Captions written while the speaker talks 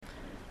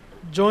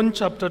John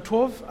chapter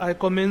 12, I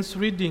commence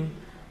reading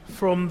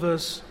from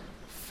verse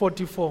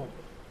 44.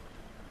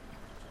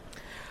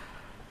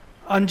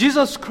 And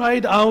Jesus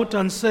cried out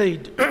and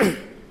said,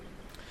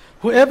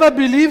 Whoever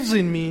believes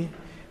in me,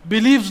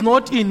 believes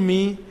not in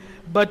me,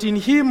 but in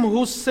him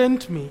who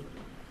sent me.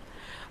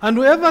 And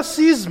whoever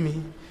sees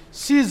me,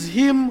 sees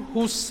him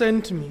who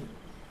sent me.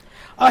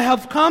 I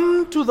have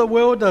come to the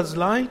world as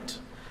light,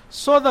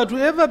 so that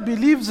whoever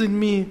believes in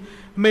me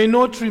may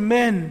not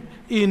remain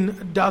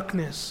in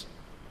darkness.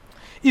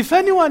 If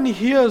anyone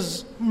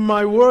hears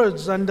my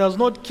words and does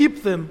not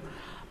keep them,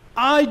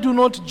 I do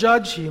not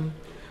judge him,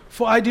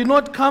 for I did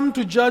not come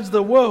to judge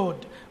the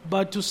world,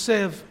 but to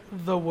save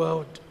the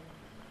world.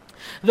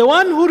 The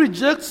one who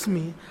rejects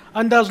me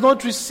and does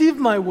not receive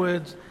my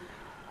words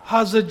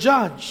has a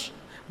judge.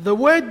 The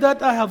word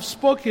that I have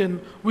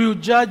spoken will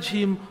judge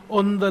him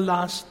on the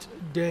last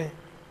day.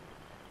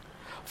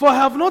 For I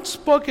have not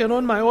spoken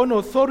on my own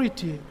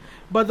authority,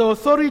 but the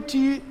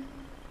authority...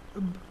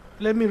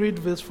 Let me read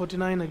verse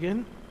 49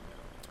 again.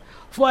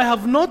 For I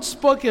have not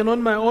spoken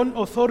on my own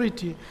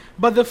authority,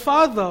 but the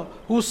Father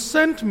who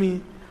sent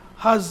me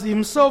has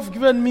himself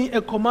given me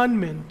a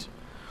commandment,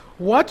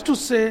 what to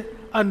say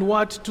and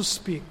what to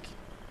speak.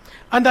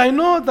 And I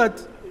know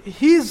that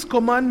his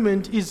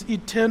commandment is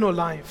eternal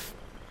life.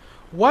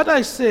 What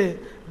I say,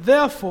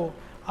 therefore,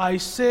 I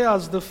say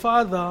as the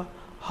Father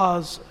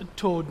has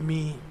told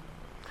me.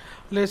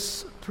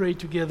 Let's pray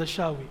together,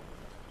 shall we?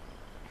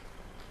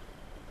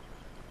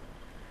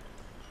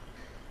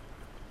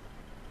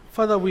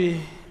 Father, we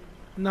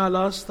now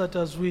ask that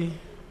as we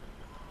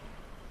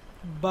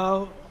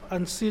bow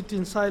and sit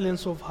in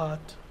silence of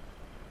heart,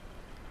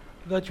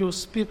 that you'll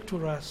speak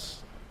to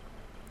us.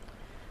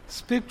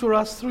 Speak to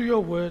us through your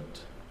word.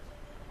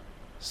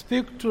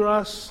 Speak to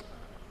us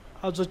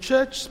as a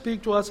church.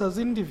 Speak to us as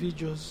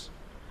individuals.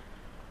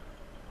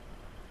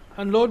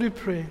 And Lord, we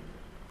pray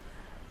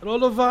that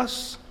all of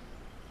us,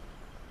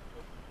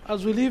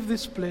 as we leave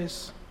this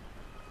place,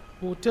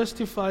 will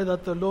testify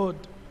that the Lord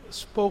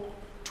spoke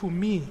to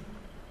me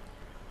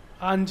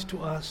and to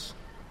us.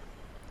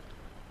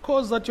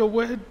 Cause that your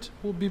word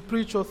will be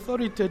preached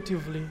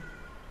authoritatively,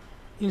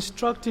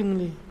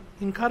 instructingly,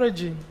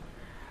 encouraging,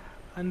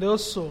 and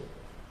also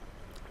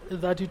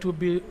that it will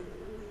be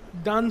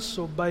done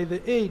so by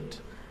the aid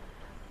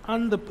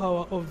and the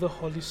power of the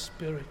Holy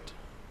Spirit.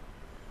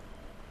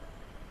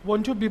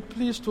 Won't you be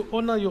pleased to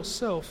honor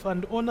yourself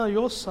and honor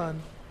your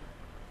Son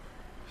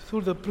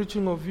through the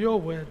preaching of your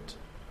word?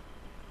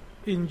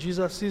 In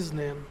Jesus'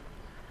 name.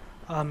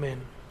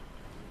 Amen.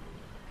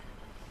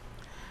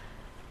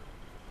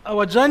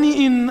 Our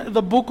journey in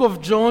the book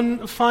of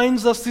John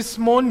finds us this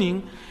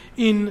morning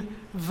in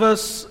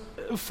verse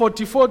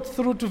 44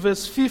 through to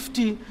verse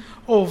 50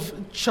 of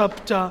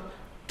chapter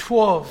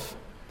 12.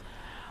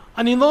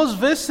 And in those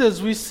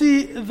verses we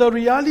see the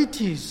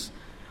realities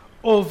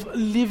of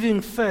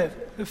living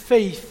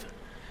faith,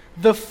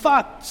 the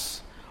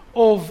facts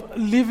of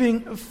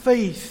living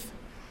faith.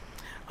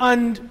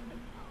 And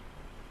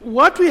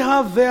what we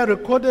have there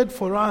recorded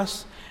for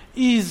us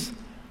is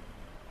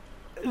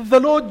the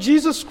Lord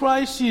Jesus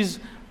Christ is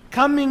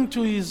coming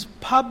to his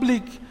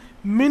public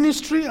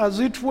ministry, as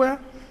it were,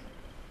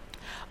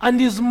 and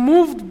is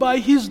moved by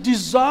his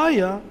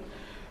desire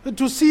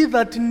to see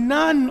that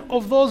none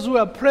of those who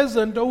are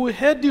present or who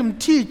heard him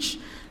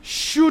teach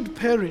should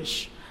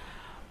perish.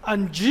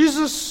 And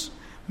Jesus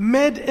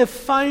made a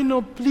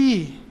final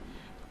plea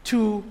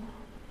to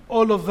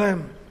all of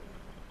them.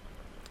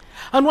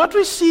 And what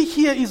we see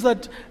here is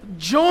that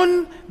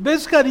John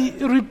basically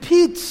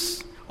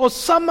repeats or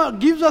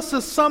gives us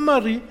a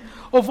summary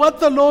of what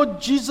the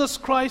Lord Jesus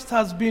Christ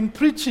has been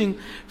preaching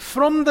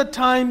from the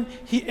time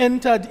he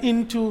entered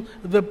into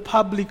the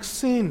public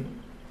scene.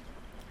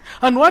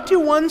 And what he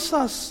wants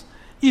us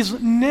is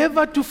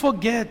never to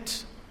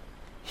forget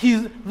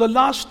the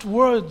last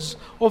words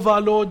of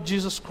our Lord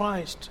Jesus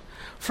Christ.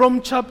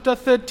 From chapter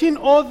 13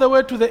 all the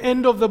way to the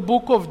end of the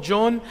book of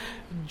John,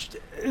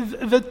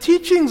 the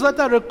teachings that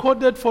are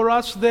recorded for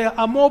us there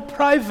are more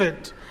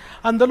private.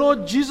 And the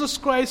Lord Jesus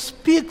Christ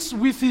speaks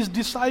with his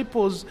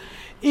disciples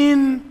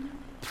in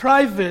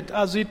private,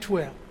 as it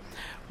were.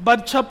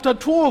 But chapter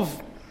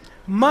 12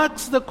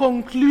 marks the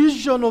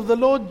conclusion of the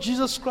Lord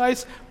Jesus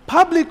Christ's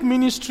public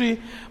ministry,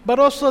 but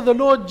also the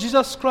Lord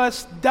Jesus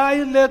Christ's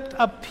direct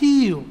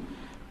appeal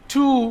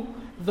to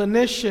the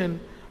nation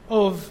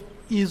of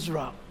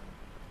Israel.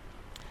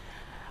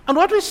 And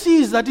what we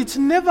see is that it's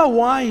never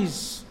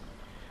wise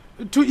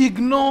to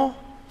ignore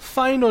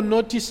final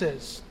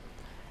notices.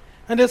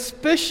 And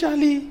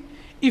especially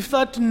if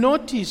that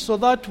notice or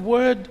that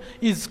word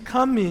is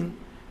coming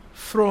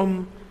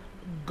from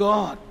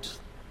God.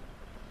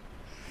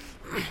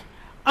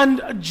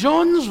 And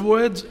John's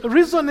words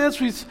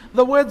resonates with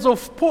the words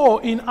of Paul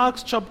in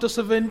Acts chapter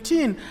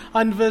 17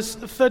 and verse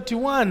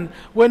 31,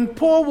 when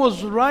Paul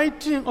was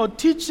writing or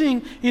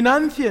teaching in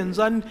Athens,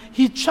 and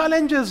he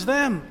challenges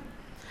them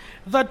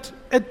that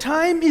a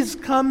time is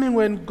coming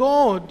when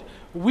God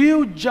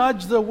will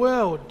judge the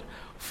world,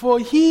 for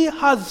he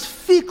has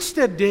fixed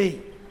a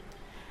day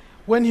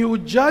when he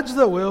would judge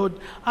the world,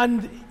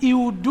 and he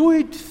would do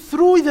it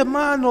through the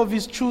man of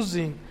his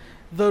choosing,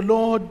 the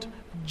Lord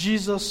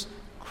Jesus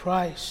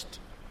Christ.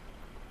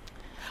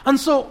 And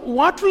so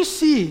what we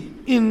see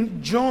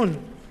in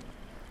John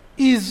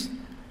is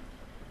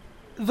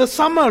the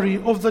summary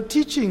of the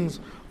teachings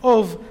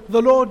of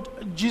the Lord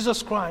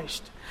Jesus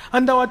Christ.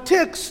 And our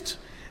text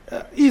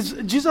is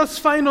Jesus'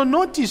 final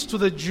notice to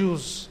the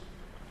Jews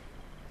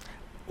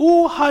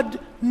who had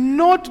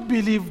not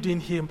believed in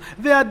him.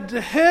 They had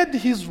heard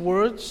his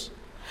words,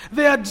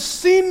 they had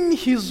seen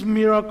his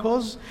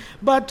miracles,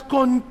 but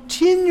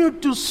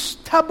continued to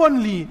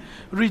stubbornly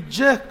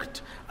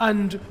reject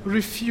and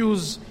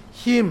refuse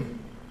him.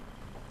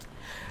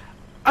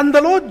 And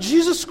the Lord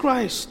Jesus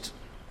Christ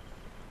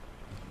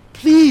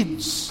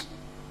pleads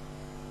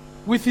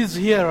with his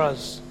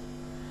hearers,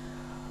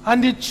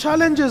 and he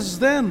challenges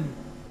them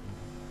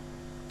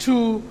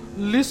to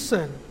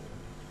listen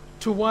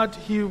to what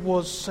he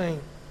was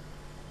saying.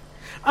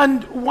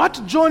 And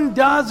what John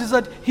does is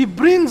that he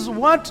brings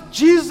what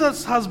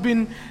Jesus has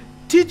been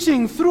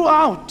teaching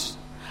throughout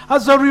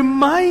as a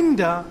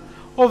reminder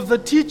of the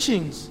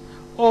teachings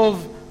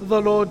of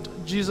the Lord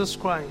Jesus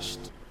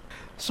Christ.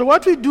 So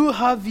what we do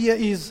have here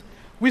is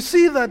we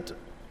see that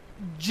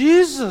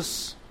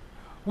Jesus,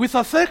 with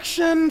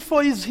affection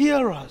for his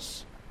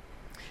hearers,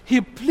 he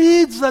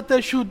pleads that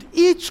they should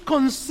each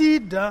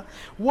consider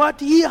what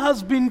he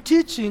has been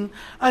teaching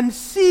and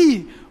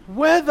see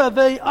whether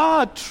they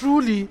are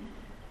truly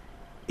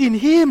in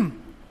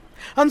him.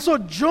 And so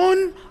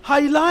John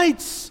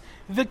highlights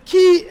the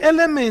key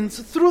elements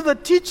through the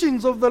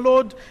teachings of the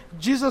Lord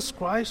Jesus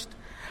Christ,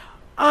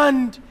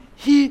 and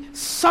he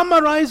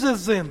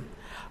summarizes them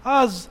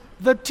as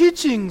the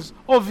teachings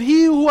of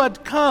he who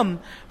had come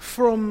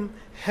from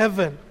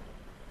heaven.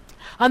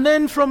 And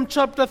then from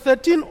chapter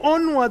 13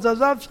 onwards,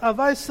 as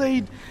I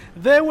said,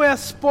 they were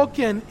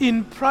spoken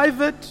in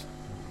private,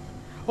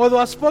 or they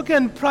were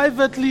spoken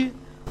privately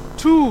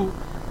to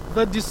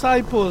the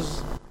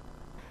disciples.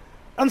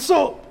 And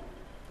so,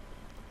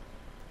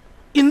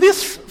 in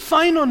this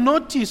final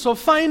notice or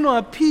final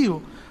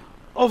appeal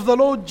of the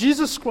Lord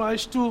Jesus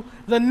Christ to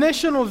the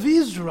nation of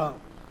Israel,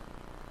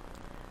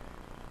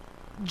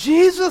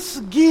 Jesus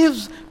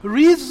gives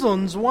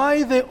reasons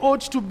why they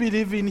ought to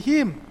believe in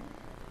him.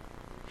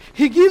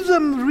 He gives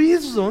them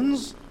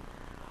reasons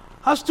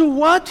as to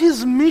what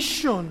his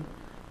mission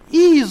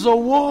is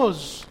or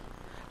was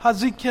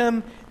as he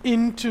came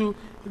into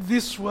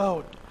this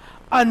world.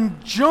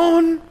 And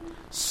John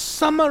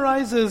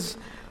summarizes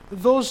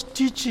those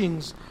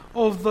teachings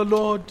of the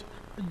Lord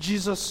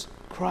Jesus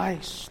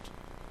Christ.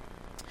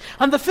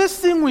 And the first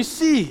thing we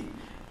see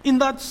in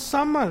that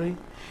summary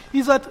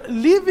is that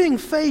living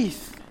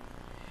faith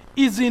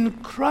is in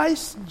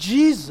Christ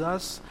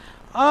Jesus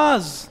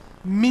as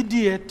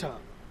mediator.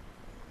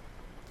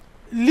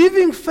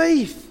 Living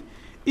faith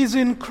is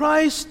in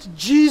Christ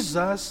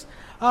Jesus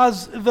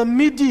as the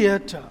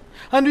mediator.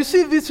 And we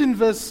see this in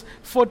verse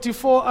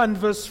 44 and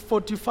verse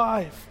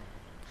 45.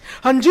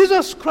 And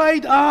Jesus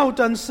cried out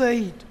and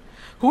said,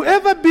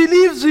 "Whoever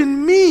believes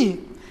in me,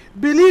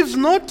 believes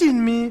not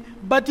in me,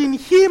 but in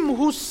him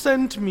who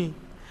sent me.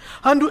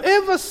 And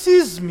whoever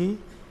sees me,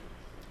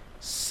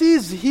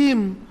 sees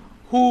him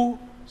who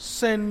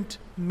sent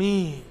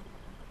me."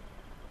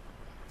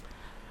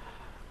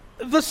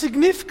 The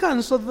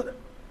significance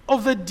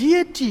of the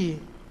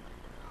deity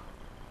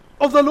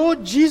of the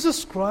Lord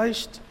Jesus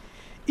Christ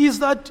is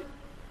that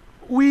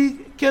we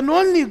can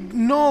only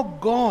know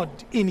God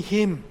in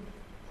him.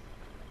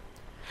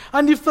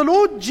 And if the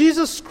Lord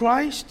Jesus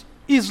Christ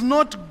is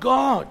not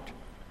God,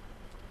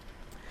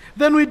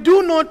 then we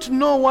do not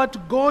know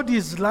what God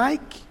is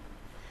like,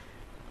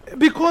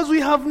 because we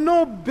have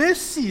no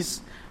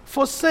basis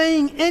for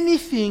saying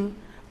anything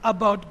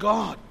about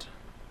God.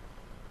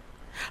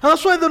 And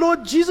that's why the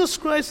Lord Jesus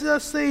Christ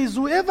says,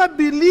 "Whoever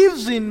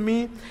believes in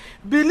me,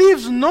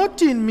 believes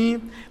not in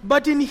me,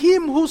 but in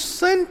him who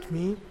sent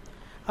me.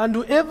 And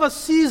whoever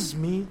sees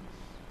me,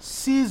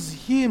 sees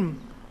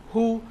him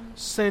who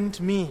sent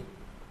me."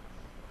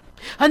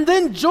 And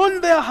then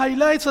John there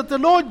highlights that the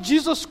Lord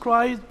Jesus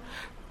Christ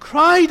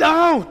cried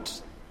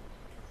out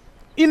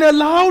in a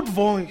loud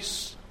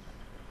voice.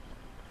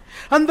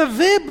 And the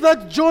verb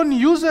that John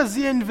uses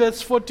here in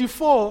verse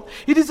 44,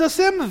 it is the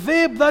same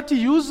verb that he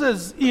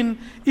uses in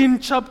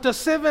chapter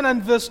 7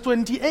 and verse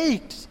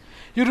 28.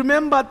 You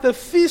remember at the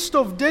feast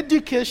of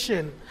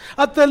dedication,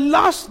 at the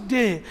last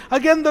day,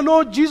 again the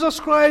Lord Jesus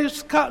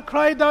Christ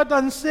cried out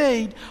and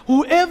said,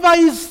 "Whoever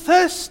is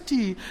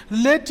thirsty,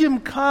 let him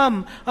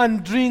come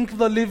and drink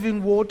the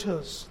living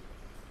waters."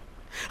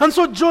 And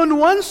so John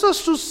wants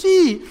us to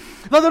see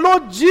that the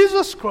Lord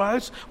Jesus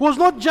Christ was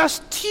not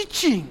just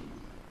teaching,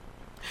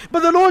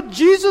 but the Lord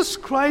Jesus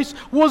Christ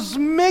was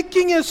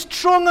making a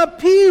strong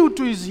appeal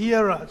to his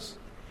hearers.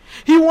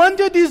 He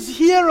wanted his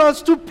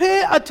hearers to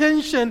pay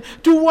attention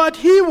to what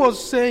he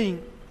was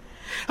saying.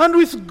 And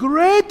with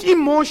great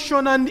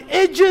emotion and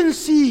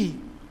agency,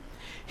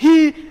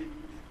 he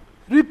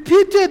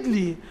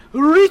repeatedly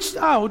reached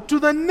out to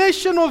the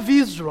nation of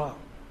Israel,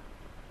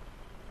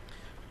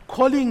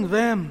 calling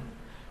them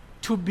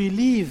to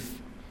believe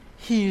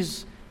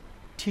his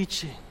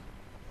teaching.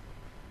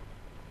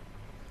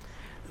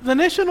 The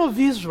nation of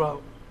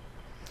Israel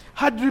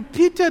had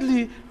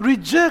repeatedly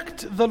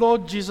rejected the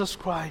Lord Jesus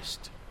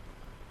Christ.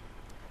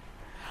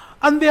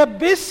 And their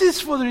basis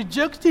for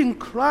rejecting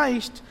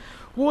Christ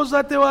was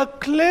that they were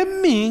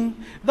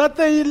claiming that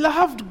they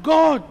loved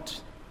God.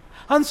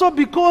 And so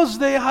because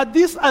they had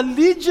this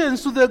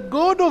allegiance to the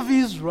God of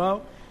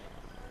Israel,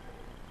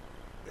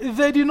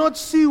 they did not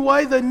see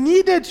why they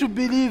needed to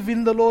believe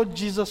in the Lord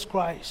Jesus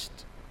Christ.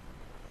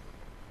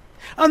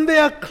 And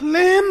their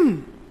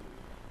claim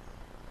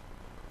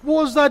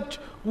was that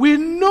we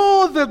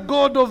know the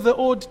God of the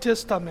Old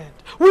Testament.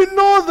 We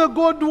know the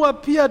God who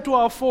appeared to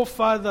our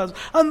forefathers.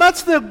 And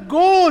that's the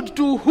God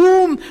to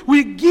whom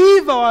we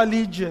give our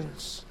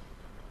allegiance.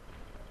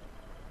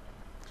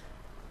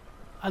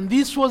 And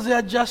this was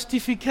their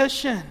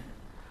justification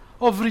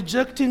of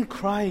rejecting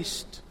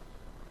Christ.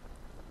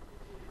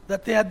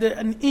 That they had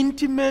an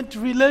intimate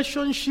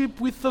relationship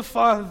with the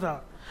Father.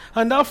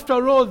 And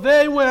after all,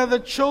 they were the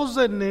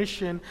chosen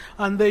nation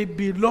and they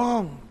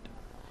belonged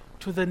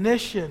to the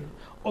nation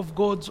of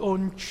God's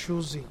own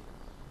choosing.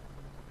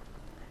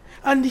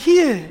 And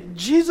here,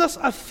 Jesus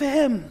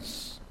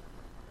affirms,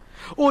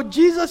 or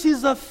Jesus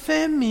is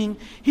affirming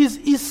his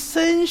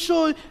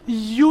essential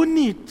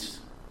unit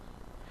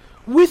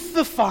with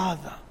the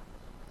Father.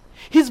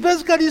 He's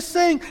basically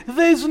saying,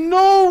 there is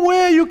no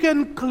way you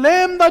can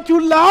claim that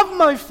you love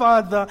my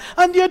Father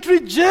and yet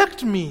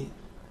reject me.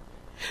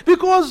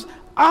 Because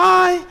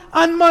I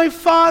and my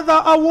Father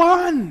are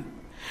one.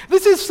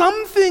 This is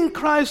something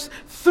Christ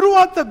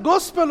throughout the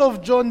Gospel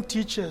of John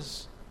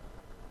teaches.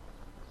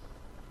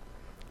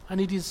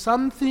 And it is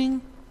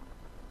something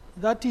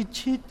that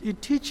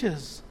it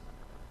teaches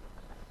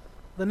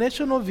the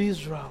nation of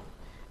Israel,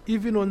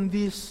 even on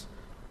this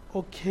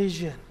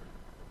occasion.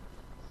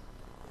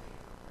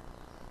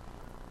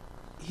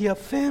 He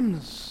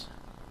affirms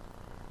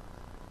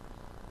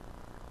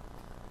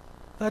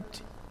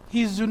that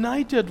he is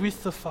united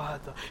with the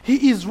Father.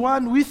 He is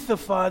one with the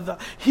Father.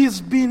 He's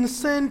been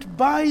sent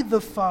by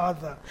the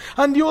Father.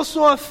 And he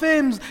also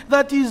affirms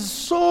that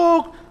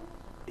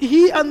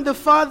he and the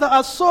Father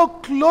are so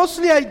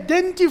closely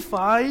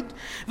identified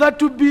that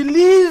to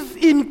believe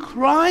in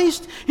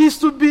Christ is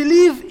to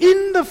believe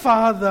in the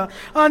Father.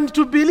 And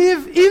to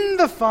believe in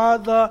the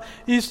Father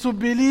is to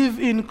believe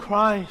in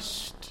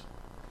Christ.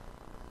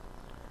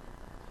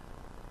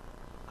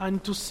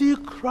 And to see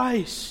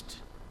Christ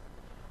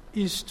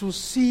is to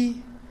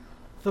see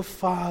the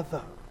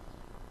Father.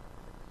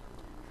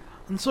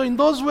 And so in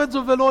those words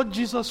of the Lord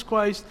Jesus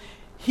Christ,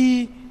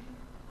 he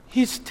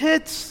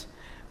states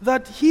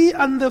that he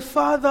and the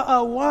Father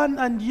are one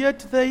and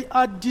yet they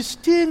are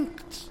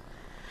distinct.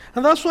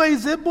 And that's why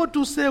he's able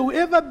to say,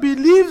 whoever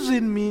believes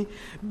in me,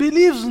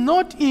 believes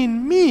not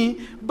in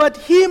me, but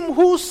him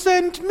who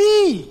sent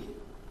me.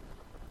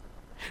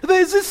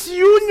 There is this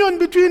union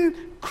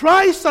between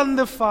Christ and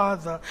the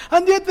Father.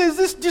 And yet there is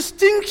this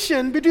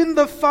distinction between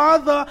the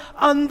Father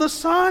and the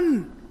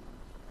Son.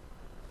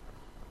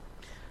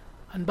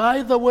 And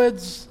by the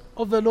words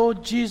of the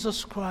Lord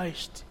Jesus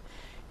Christ,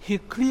 he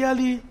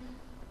clearly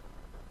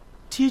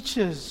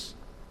teaches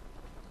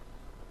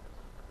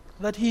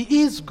that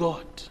he is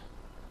God,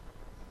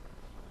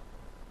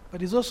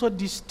 but is also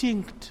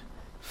distinct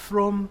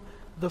from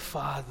the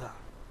Father.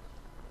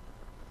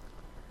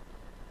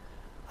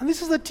 And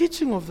this is the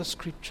teaching of the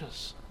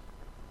Scriptures.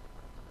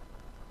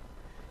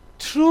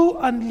 True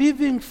and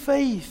living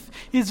faith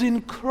is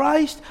in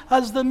Christ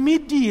as the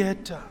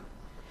mediator.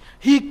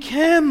 He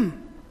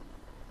came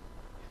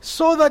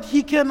so that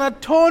he can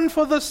atone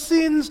for the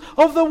sins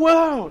of the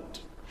world.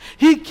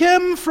 He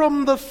came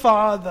from the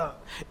Father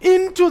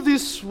into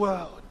this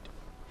world.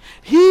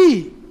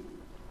 He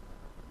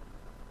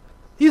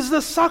is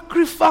the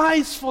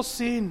sacrifice for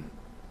sin.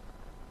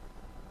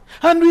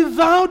 And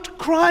without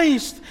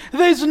Christ,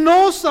 there is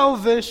no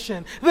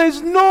salvation. There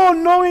is no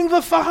knowing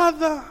the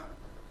Father.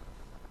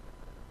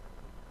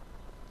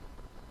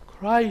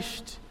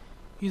 Christ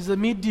is a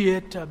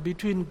mediator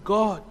between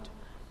God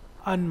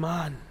and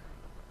man.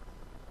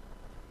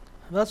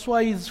 That's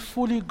why he is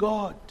fully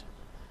God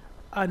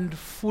and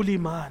fully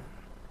man.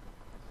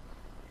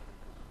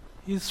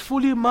 He is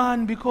fully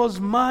man because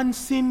man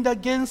sinned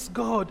against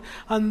God,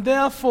 and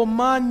therefore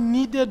man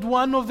needed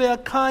one of their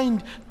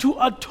kind to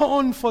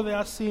atone for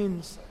their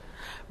sins.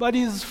 But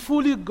he is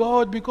fully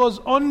God because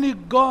only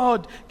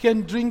God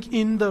can drink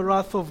in the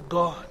wrath of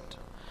God.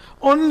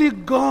 Only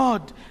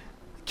God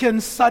can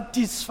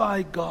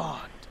satisfy God.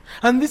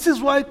 And this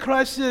is why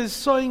Christ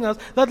is showing us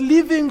that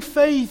living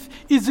faith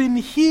is in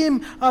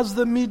him as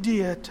the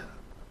mediator.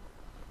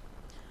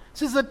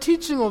 This is the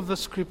teaching of the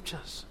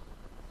Scriptures.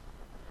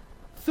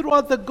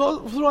 Throughout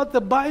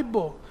the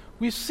Bible,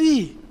 we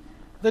see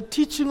the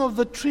teaching of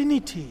the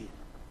Trinity.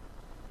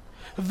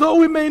 Though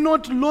we may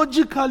not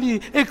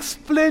logically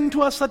explain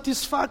to our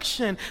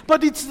satisfaction,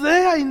 but it's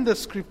there in the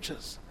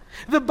Scriptures.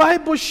 The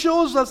Bible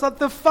shows us that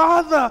the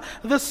Father,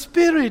 the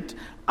Spirit,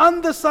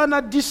 and the Son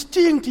are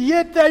distinct,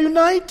 yet they are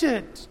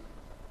united.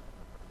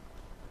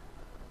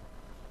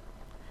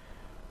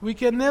 we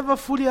can never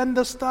fully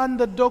understand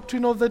the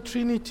doctrine of the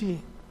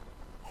Trinity.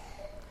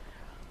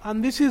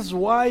 And this is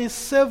why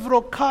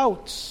several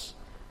cults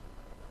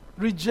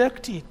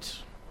reject it.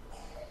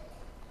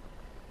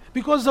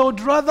 Because they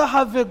would rather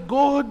have a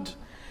God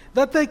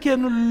that they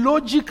can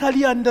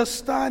logically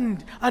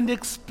understand and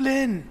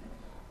explain.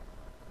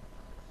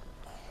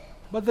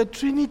 But the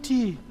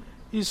Trinity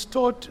is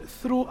taught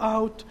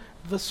throughout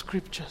the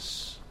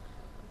Scriptures.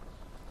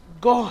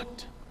 God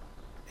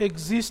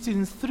exists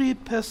in three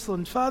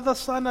persons, Father,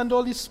 Son, and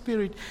Holy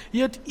Spirit.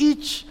 Yet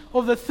each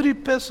of the three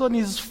persons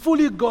is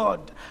fully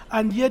God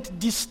and yet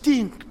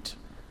distinct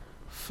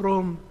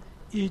from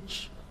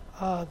each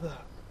other.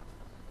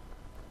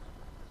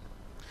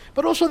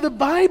 But also the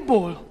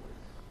Bible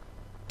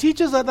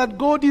teaches us that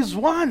God is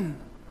one.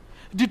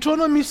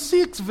 Deuteronomy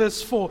 6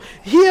 verse 4.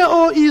 Hear,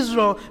 O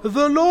Israel,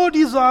 the Lord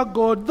is our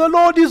God. The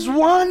Lord is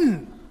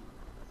one.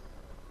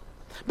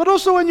 But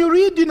also when you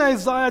read in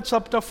Isaiah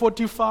chapter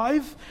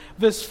 45,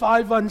 verse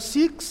 5 and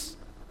 6,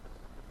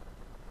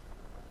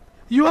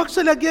 you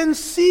actually again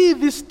see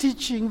this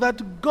teaching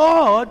that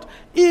God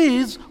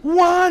is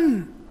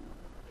one.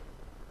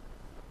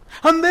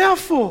 And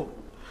therefore,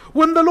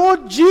 when the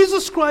Lord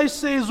Jesus Christ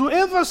says,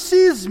 whoever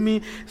sees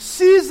me,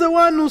 sees the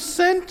one who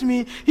sent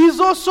me, he's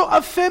also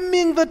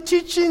affirming the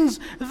teachings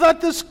that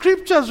the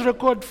Scriptures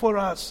record for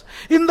us.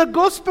 In the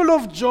Gospel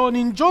of John,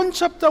 in John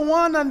chapter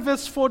 1 and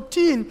verse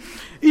 14,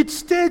 it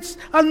states,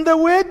 and the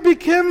Word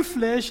became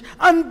flesh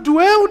and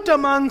dwelt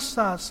amongst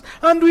us,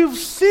 and we've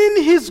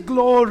seen His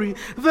glory,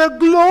 the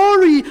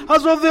glory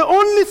as of the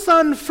only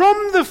Son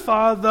from the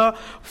Father,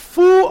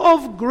 full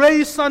of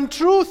grace and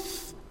truth.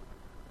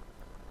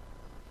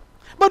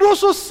 But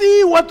also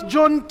see what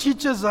John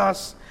teaches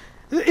us.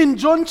 In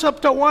John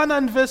chapter 1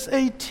 and verse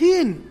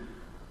 18.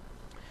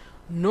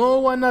 No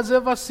one has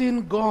ever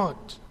seen God,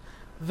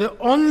 the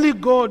only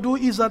God who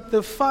is at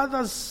the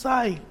Father's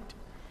side.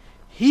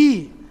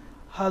 He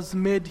has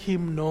made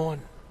Him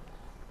known.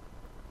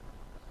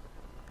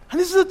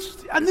 And this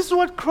is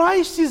what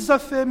Christ is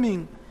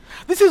affirming.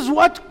 This is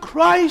what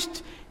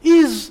Christ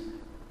is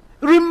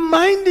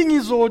reminding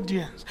His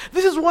audience.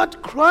 This is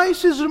what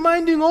Christ is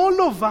reminding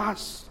all of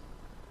us.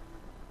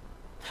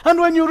 And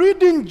when you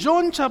read in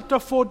John chapter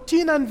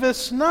 14 and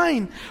verse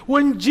 9,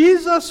 when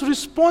Jesus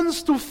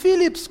responds to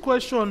Philip's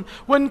question,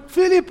 when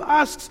Philip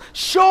asks,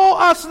 show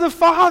us the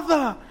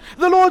Father,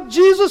 the Lord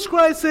Jesus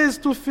Christ says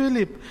to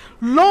Philip,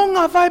 long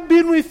have I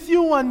been with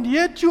you, and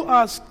yet you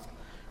ask,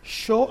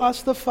 show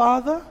us the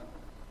Father?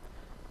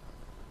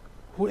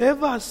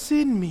 Whoever has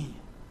seen me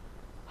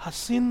has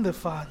seen the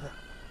Father.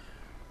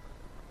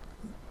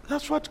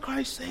 That's what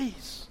Christ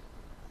says.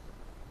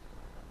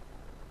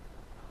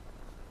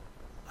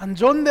 And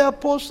John the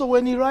Apostle,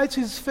 when he writes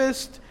his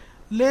first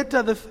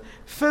letter, the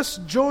 1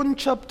 John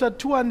chapter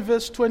 2 and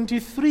verse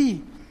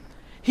 23,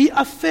 he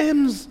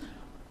affirms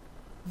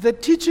the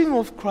teaching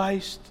of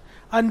Christ.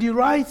 And he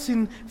writes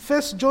in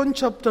 1 John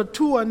chapter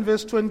 2 and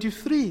verse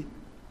 23,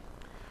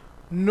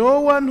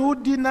 no one who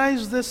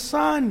denies the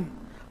Son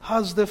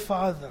has the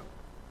Father.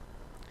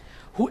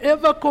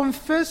 Whoever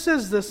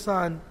confesses the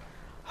Son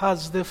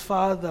has the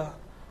Father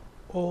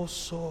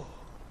also.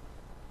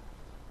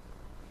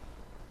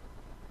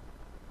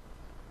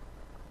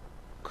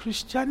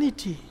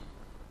 Christianity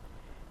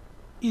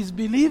is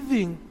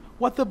believing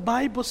what the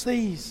Bible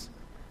says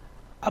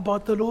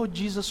about the Lord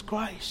Jesus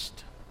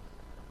Christ.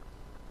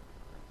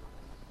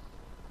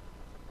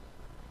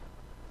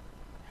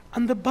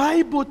 And the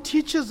Bible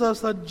teaches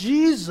us that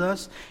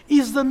Jesus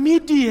is the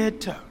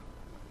mediator.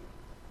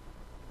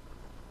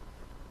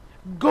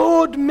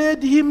 God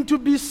made Him to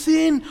be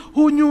sin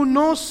who knew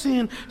no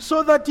sin,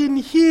 so that in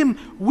Him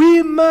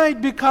we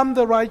might become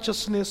the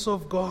righteousness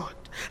of God.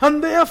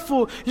 And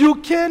therefore, you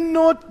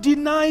cannot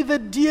deny the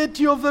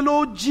deity of the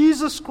Lord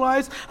Jesus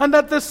Christ and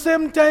at the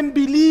same time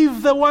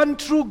believe the one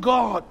true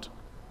God.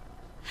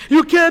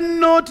 You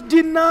cannot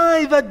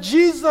deny that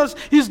Jesus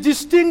is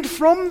distinct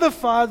from the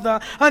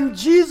Father and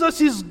Jesus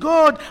is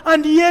God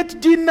and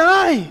yet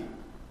deny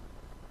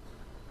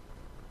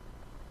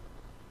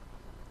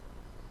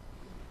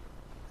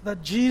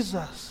that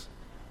Jesus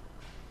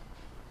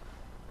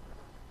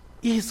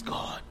is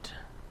God.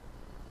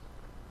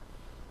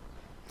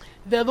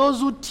 There are those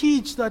who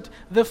teach that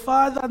the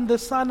Father and the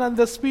Son and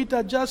the Spirit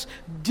are just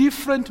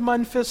different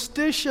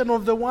manifestations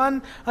of the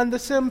one and the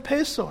same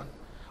person,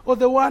 or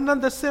the one and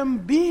the same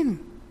being.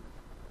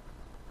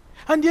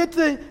 And yet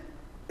they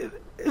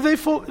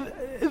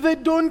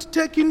don't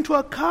take into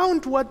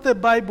account what the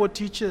Bible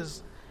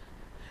teaches.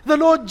 The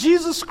Lord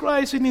Jesus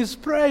Christ in His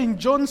prayer in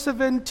John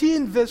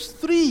 17 verse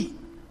 3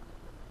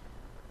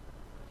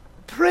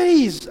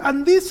 prays,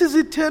 and this is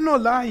eternal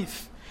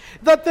life,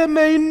 that they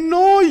may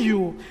know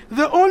you,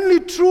 the only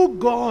true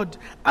God,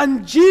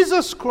 and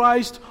Jesus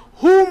Christ,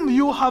 whom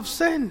you have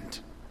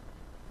sent.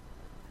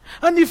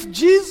 And if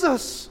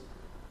Jesus,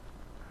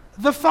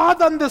 the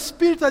Father and the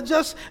Spirit are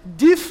just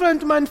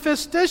different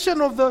manifestations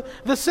of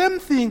the same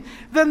thing,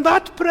 then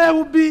that prayer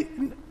would be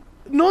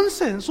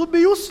nonsense, would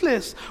be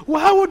useless.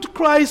 Why would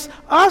Christ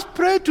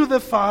pray to the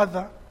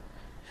Father?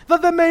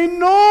 that they may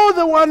know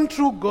the one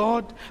true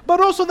God, but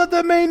also that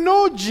they may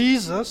know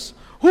Jesus,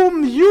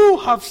 whom you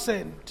have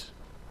sent.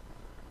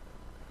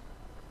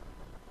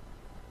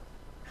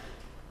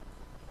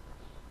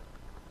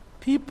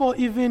 People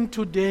even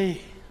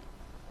today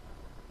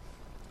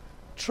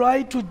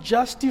try to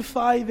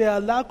justify their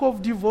lack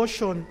of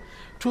devotion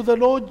to the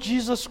Lord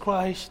Jesus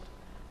Christ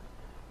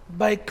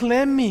by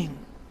claiming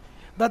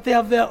that they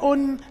have their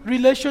own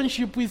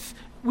relationship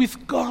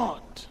with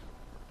God.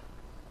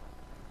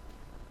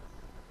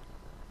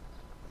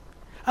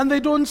 And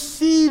they don't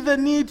see the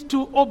need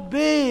to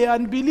obey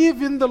and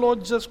believe in the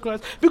Lord Jesus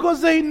Christ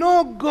because they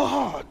know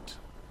God.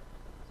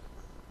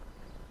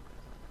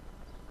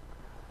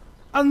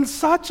 And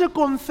such a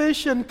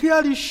confession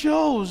clearly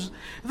shows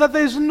that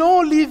there is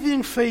no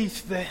living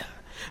faith there.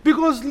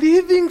 Because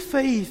living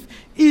faith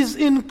is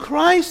in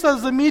Christ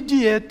as the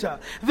mediator,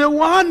 the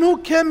one who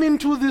came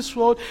into this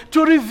world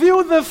to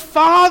reveal the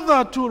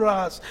Father to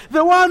us,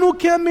 the one who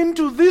came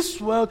into this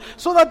world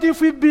so that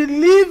if we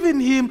believe in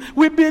him,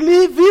 we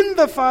believe in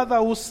the Father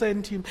who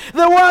sent him,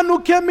 the one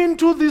who came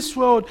into this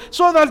world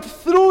so that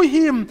through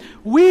him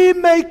we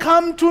may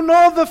come to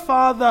know the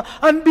Father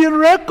and be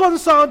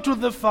reconciled to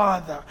the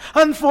Father.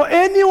 And for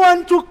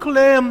anyone to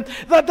claim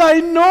that I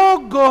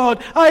know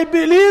God, I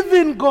believe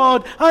in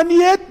God, and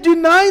yet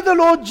deny the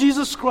Lord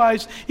Jesus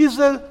Christ is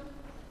a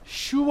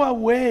sure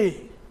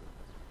way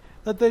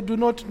that they do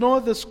not know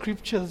the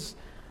Scriptures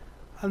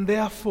and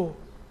therefore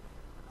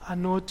are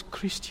not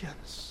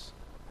Christians.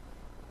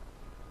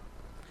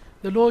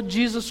 The Lord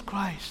Jesus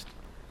Christ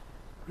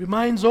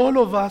reminds all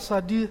of us,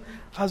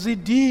 as he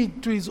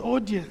did to his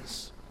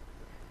audience,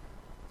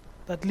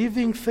 that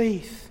living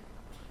faith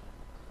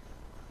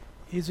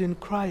is in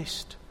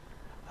Christ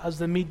as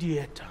the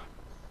mediator.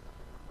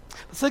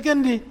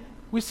 Secondly,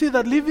 we see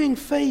that living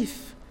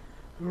faith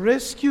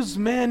rescues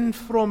men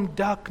from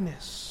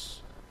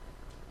darkness.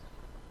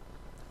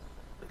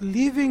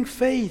 Living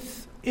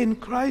faith in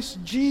Christ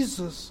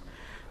Jesus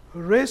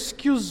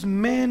rescues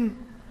men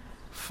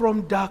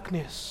from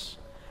darkness.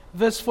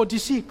 Verse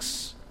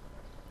 46.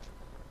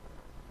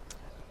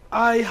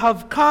 I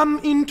have come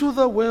into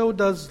the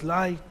world as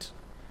light,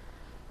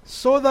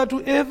 so that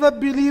whoever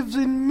believes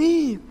in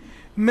me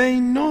may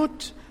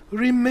not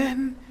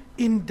remain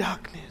in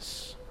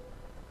darkness.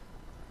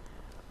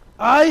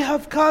 I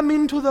have come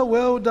into the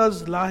world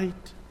as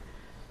light,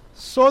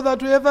 so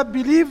that whoever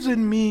believes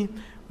in me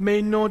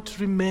may not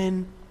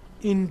remain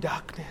in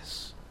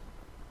darkness.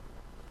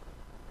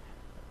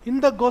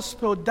 In the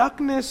gospel,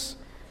 darkness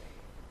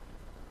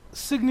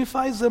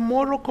signifies a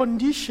moral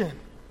condition,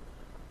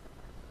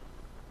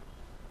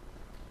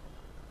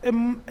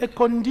 a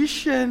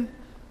condition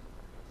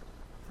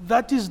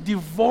that is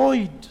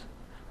devoid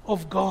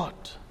of God.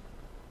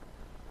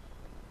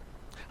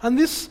 And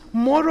this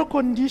moral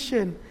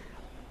condition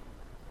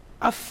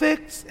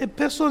affects a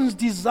person's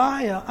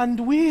desire and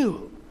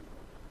will.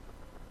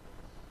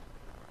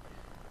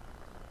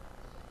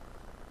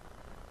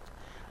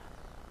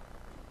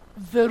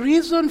 The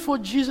reason for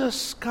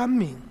Jesus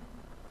coming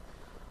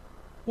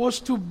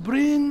was to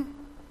bring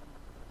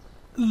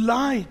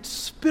light,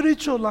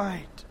 spiritual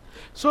light,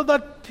 so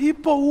that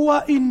people who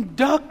are in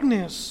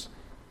darkness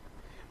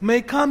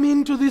may come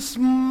into this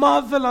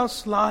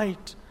marvelous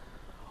light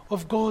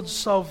of God's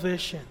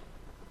salvation.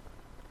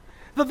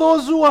 That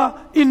those who are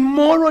in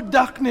moral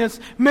darkness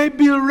may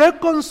be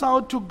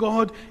reconciled to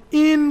God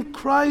in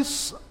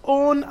Christ's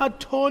own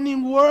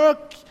atoning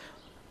work.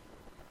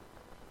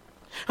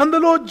 And the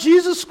Lord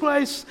Jesus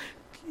Christ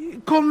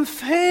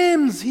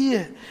confirms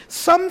here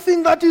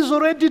something that is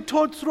already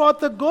taught throughout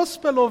the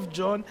Gospel of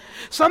John,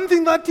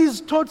 something that is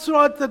taught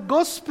throughout the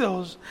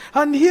Gospels.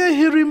 And here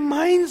he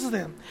reminds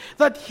them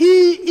that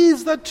he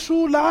is the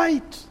true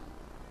light,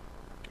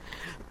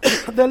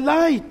 the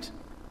light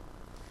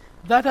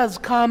that has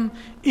come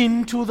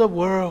into the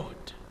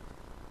world.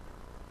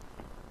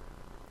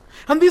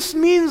 And this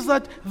means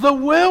that the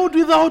world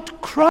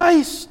without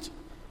Christ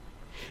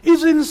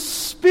is in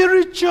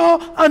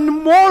spiritual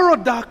and moral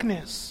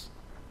darkness.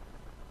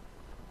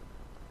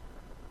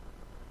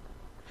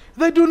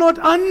 They do not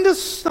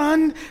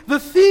understand the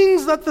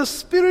things that the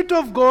Spirit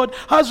of God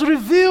has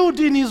revealed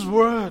in His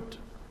Word.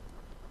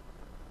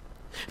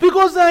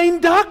 Because they are in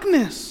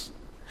darkness.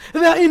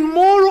 They are in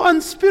moral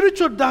and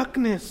spiritual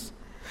darkness.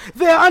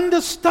 Their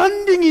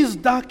understanding is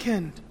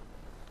darkened.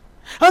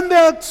 And they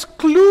are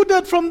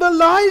excluded from the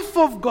life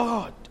of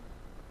God.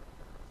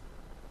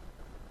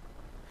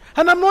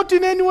 And I'm not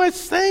in any way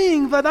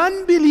saying that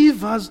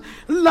unbelievers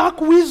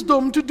lack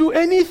wisdom to do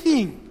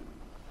anything.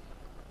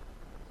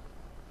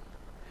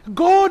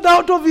 God,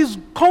 out of His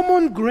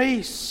common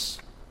grace,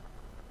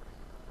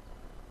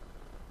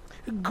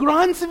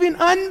 grants even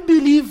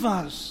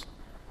unbelievers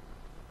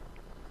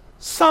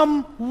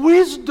some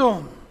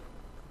wisdom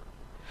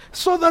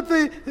so that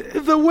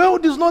the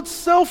world is not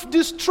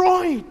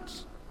self-destroyed.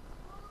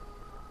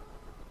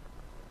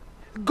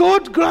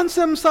 God grants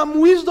them some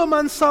wisdom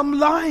and some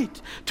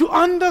light to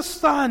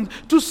understand,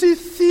 to see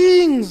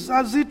things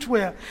as it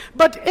were.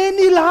 But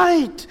any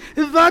light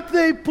that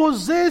they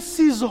possess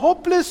is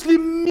hopelessly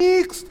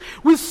mixed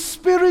with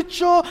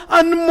spiritual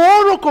and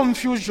moral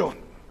confusion.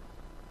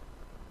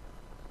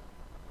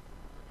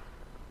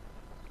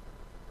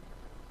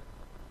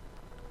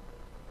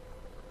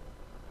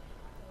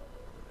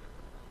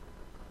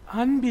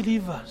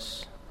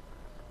 Unbelievers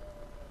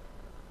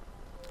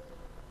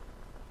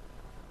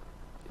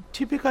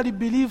typically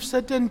believe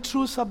certain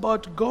truths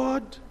about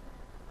God,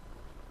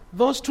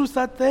 those truths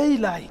that they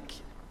like,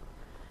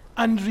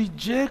 and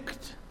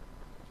reject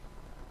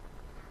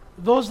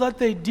those that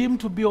they deem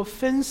to be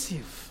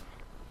offensive.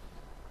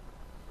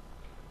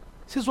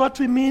 This is what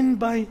we mean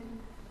by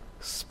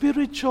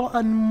spiritual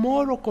and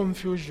moral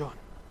confusion.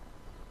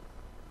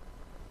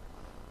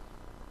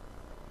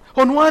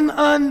 On one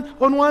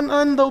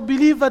hand, they'll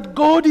believe that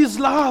God is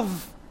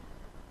love,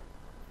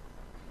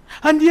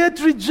 and yet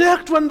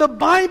reject when the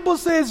Bible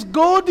says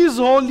God is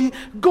holy,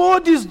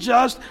 God is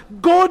just,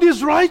 God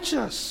is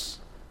righteous.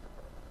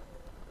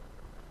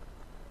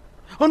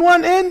 On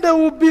one end, they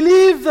will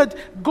believe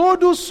that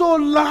God who's so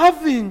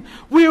loving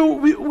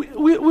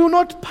will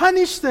not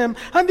punish them,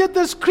 and yet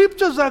the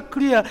scriptures are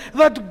clear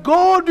that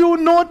God will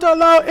not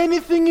allow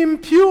anything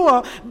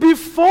impure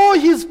before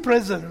His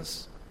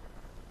presence.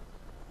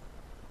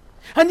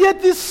 And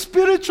yet this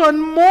spiritual and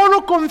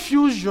moral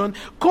confusion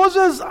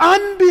causes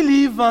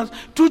unbelievers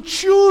to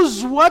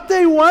choose what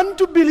they want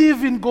to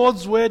believe in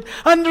God's word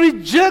and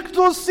reject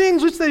those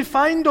things which they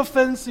find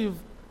offensive.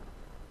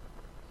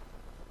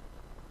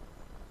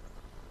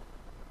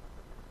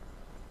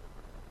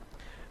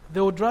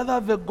 They would rather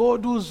have a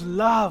God who's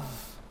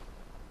love,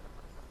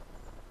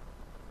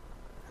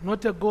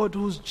 not a God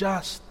who's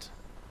just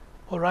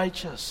or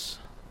righteous.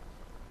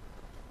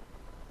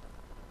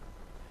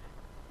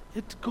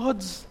 Yet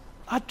God's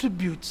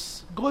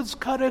attributes, God's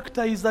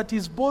character is that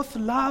He's both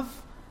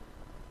love,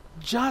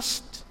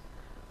 just,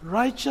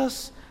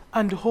 righteous,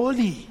 and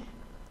holy.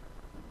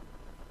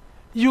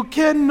 You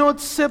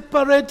cannot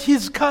separate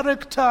His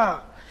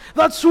character.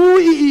 That's who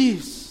He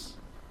is.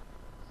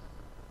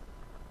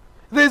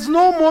 There's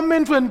no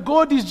moment when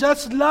God is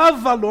just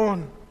love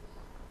alone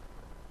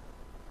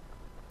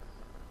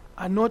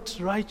and not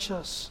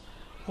righteous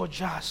or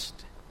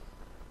just.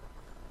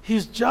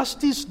 His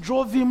justice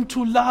drove Him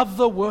to love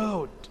the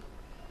world,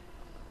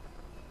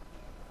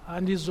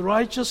 and His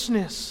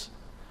righteousness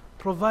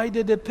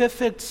provided a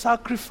perfect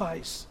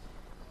sacrifice,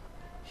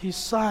 His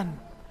Son,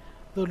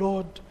 the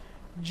Lord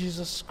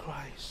Jesus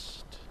Christ.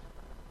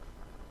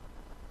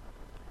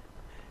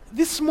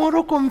 This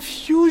moral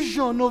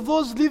confusion of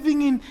those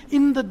living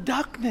in the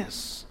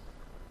darkness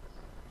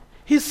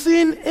is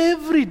seen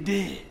every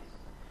day,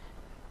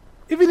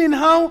 even in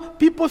how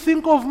people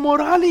think of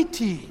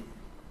morality.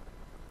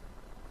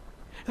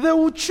 They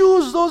will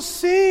choose those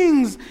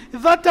things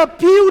that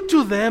appeal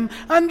to them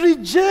and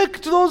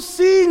reject those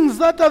things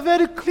that are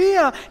very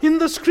clear in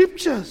the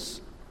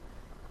scriptures.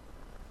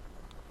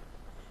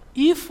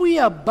 If we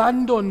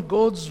abandon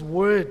God's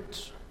word,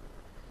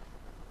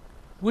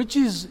 which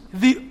is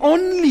the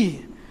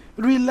only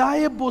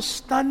reliable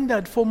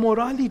standard for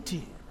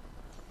morality,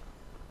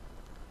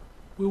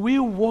 we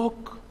will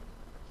walk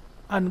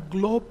and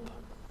globe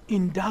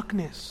in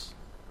darkness,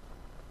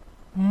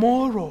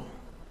 moral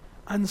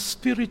and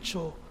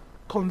spiritual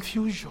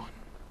confusion.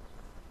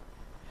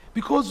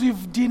 Because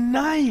we've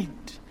denied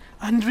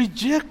and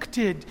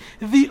rejected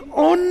the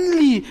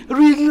only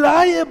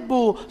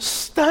reliable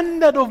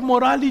standard of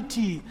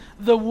morality,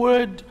 the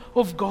Word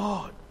of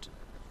God.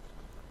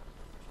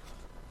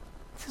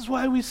 This is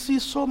why we see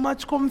so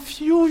much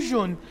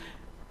confusion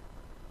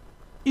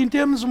in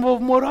terms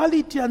of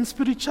morality and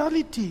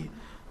spirituality,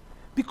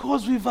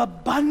 because we've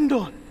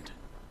abandoned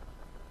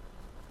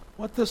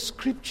what the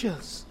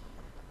scriptures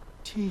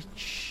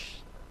teach.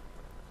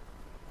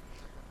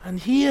 And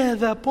here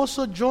the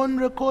Apostle John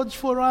records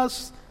for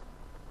us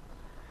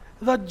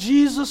that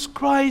Jesus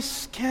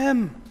Christ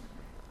came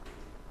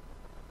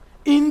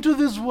into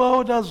this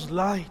world as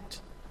light,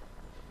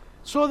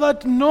 so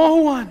that no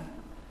one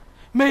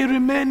may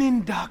remain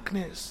in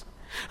darkness.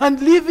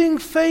 And living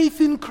faith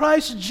in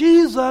Christ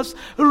Jesus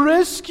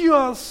rescue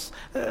us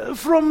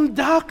from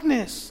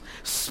darkness,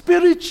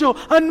 spiritual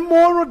and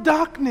moral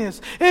darkness.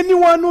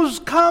 Anyone who's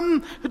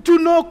come to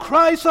know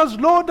Christ as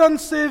Lord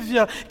and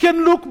Savior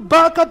can look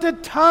back at a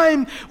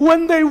time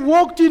when they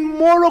walked in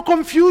moral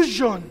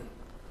confusion.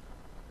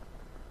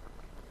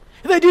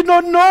 They did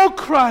not know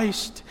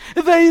Christ.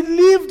 They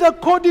lived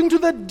according to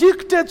the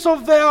dictates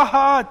of their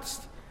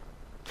hearts.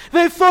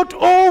 They thought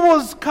all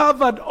was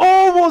covered,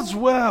 all was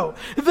well.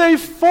 They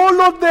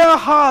followed their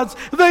hearts.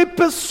 They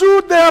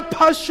pursued their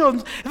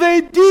passions.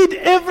 They did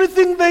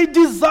everything they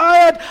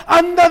desired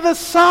under the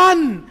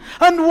sun.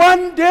 And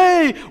one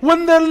day,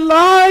 when the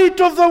light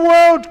of the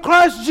world,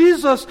 Christ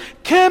Jesus,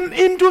 came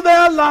into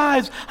their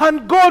lives,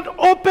 and God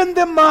opened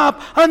them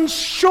up and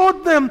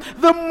showed them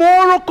the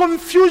moral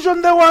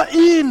confusion they were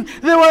in,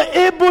 they were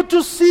able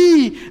to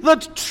see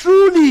that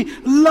truly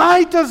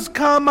light has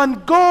come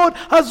and God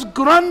has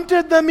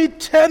granted them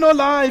eternal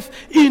life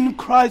in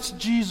Christ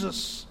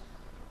Jesus.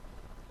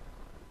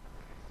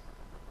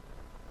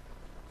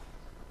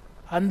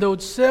 And they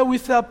would say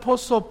with the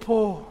Apostle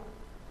Paul,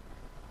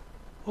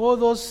 all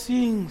those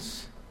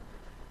things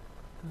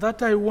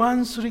that I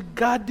once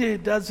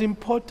regarded as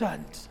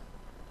important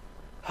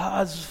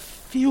are as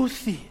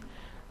filthy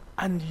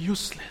and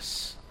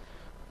useless.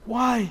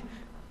 Why?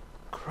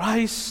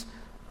 Christ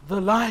the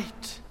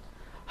light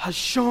has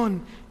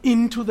shone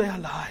into their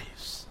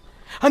lives.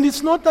 And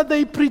it's not that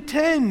they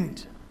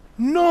pretend.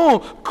 No,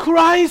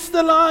 Christ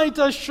the light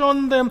has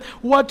shown them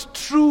what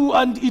true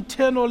and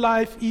eternal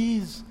life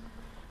is.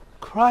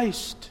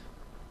 Christ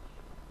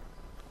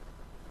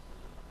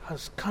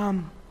has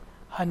come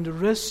and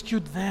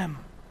rescued them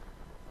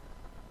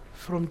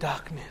from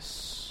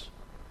darkness.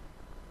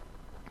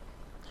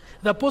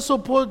 The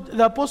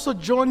Apostle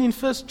John in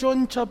 1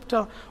 John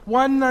chapter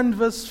 1 and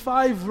verse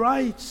 5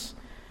 writes,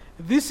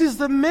 "This is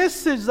the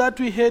message that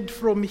we heard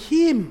from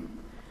him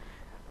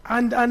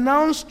and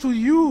announced to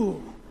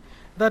you,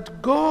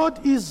 that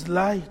God is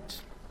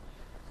light,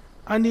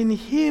 and in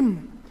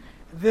him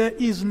there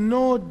is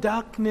no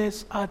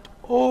darkness at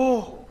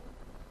all."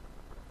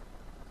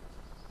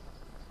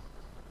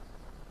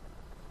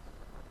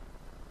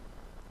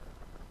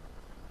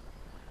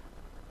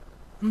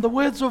 And the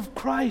words of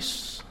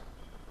Christ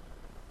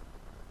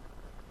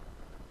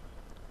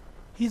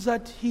is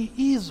that he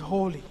is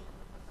holy.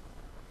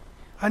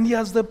 And he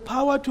has the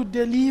power to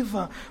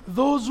deliver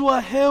those who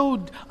are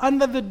held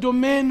under the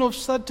domain of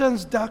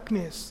Satan's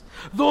darkness,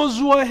 those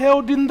who are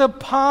held in the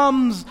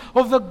palms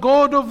of the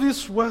God of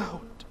this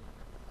world.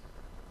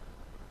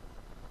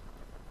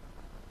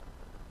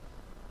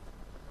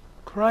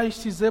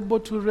 Christ is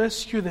able to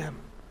rescue them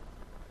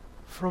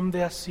from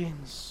their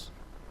sins.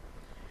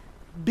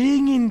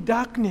 Being in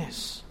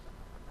darkness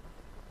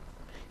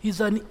is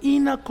an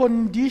inner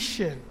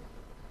condition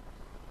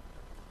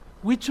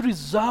which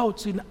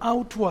results in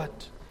outward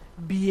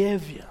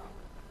behavior.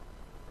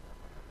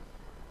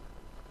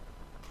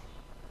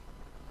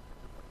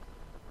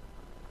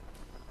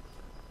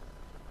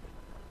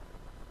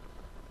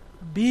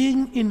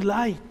 Being in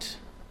light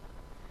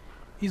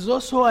is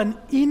also an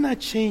inner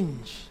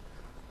change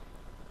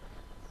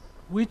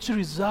which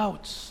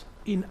results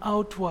in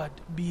outward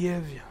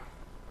behavior.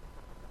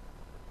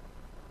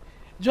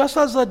 Just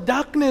as the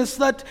darkness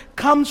that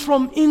comes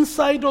from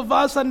inside of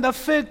us and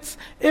affects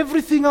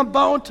everything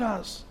about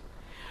us,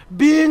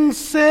 being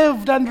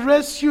saved and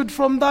rescued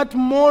from that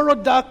moral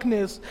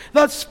darkness,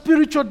 that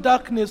spiritual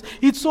darkness,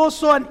 it's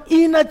also an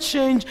inner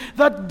change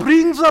that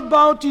brings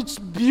about its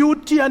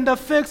beauty and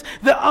affects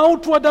the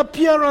outward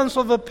appearance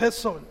of a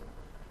person.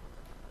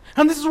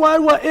 And this is why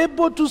we're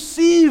able to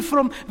see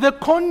from the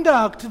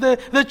conduct,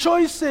 the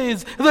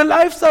choices, the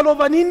lifestyle of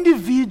an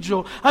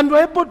individual, and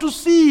we're able to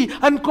see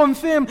and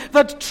confirm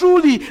that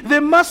truly there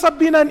must have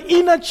been an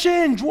inner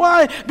change.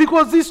 Why?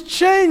 Because this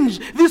change,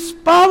 this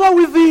power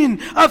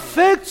within,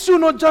 affects you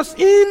not just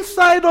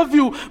inside of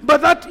you, but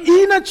that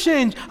inner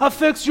change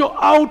affects your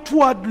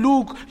outward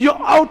look,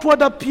 your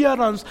outward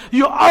appearance,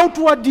 your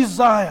outward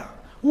desire.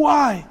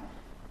 Why?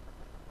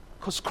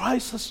 Because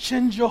Christ has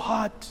changed your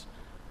heart,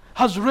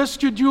 has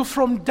rescued you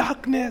from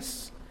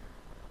darkness,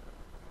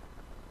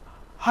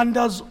 and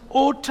has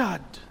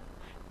altered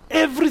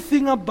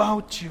everything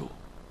about you.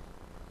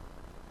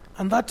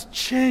 And that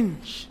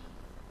change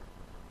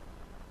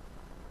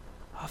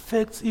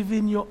affects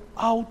even your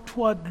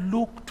outward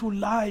look to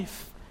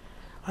life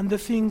and the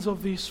things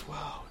of this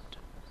world.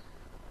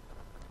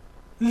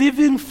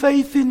 Living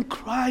faith in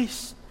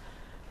Christ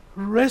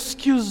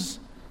rescues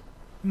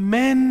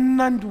men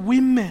and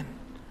women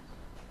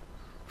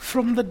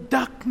from the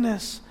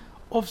darkness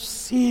of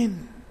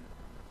sin.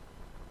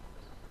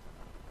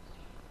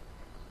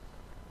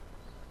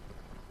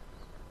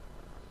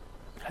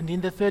 And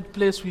in the third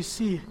place, we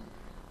see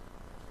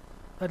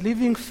that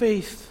living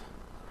faith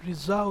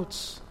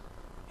results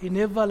in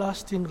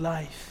everlasting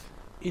life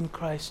in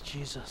Christ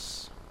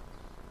Jesus.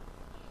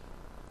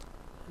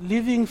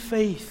 Living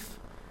faith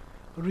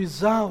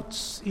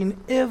results in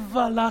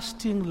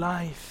everlasting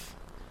life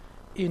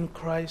in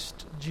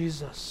Christ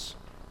Jesus.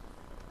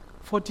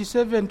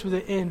 47 to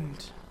the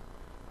end.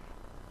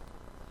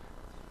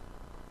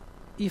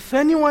 If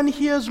anyone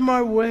hears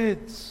my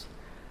words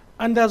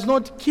and does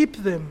not keep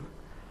them,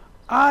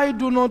 I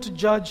do not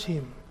judge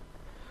him.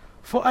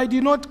 For I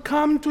did not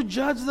come to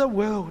judge the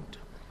world,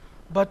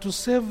 but to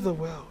save the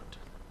world.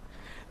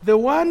 The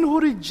one who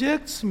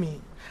rejects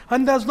me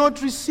and does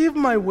not receive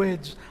my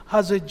words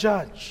has a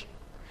judge.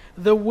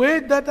 the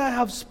word that I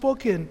have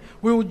spoken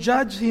will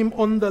judge him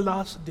on the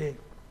last day.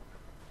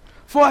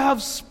 For I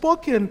have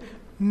spoken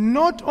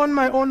not on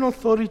my own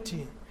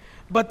authority,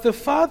 but the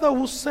Father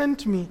who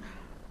sent me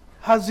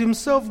has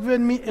himself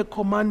given me a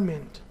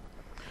commandment,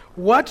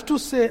 what to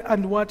say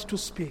and what to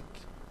speak.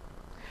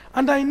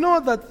 And I know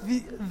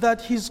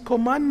that his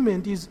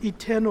commandment is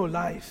eternal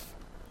life.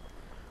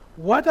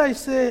 What I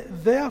say,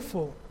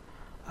 therefore,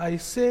 I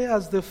say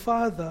as the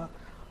Father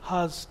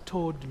has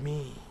told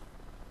me.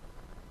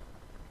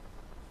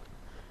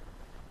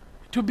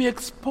 To be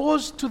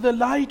exposed to the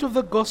light of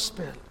the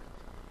gospel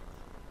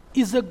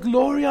is a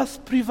glorious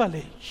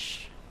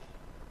privilege,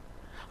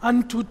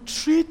 and to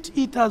treat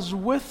it as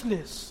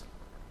worthless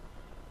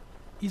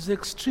is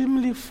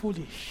extremely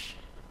foolish.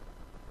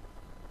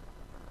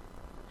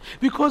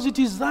 Because it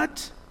is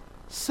that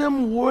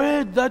same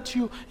word that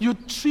you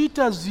treat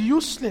as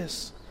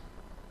useless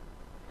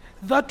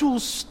that will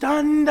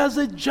stand as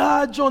a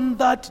judge on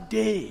that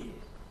day.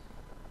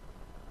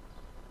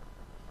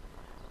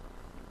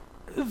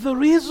 The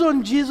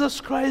reason Jesus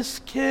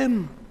Christ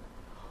came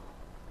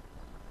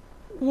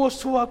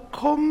was to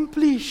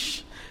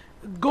accomplish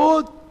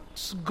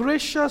God's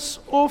gracious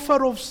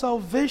offer of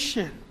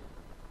salvation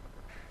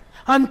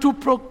and to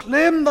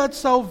proclaim that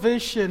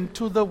salvation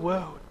to the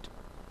world.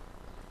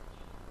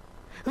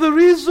 The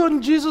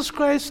reason Jesus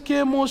Christ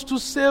came was to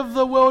save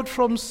the world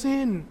from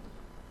sin.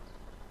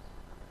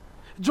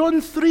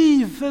 John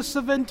 3 verse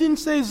 17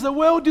 says the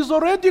world is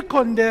already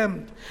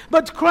condemned,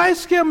 but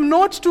Christ came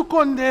not to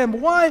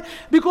condemn. Why?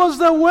 Because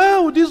the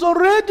world is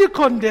already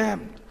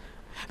condemned.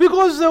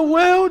 Because the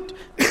world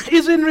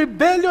is in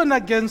rebellion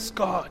against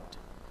God.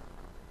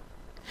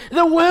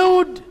 The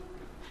world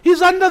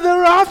is under the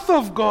wrath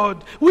of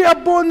God. We are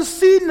born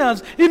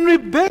sinners in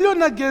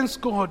rebellion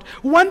against God,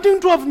 wanting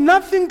to have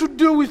nothing to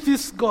do with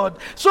this God.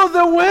 So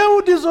the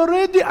world is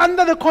already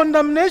under the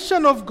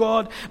condemnation of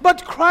God.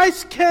 But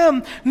Christ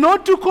came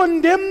not to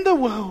condemn the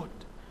world,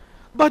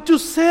 but to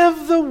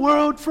save the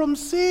world from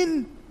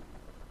sin.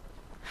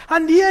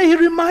 And here he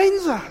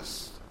reminds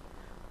us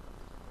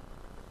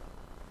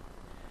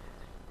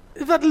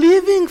that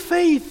living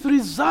faith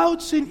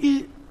results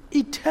in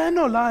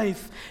eternal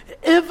life,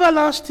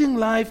 everlasting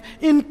life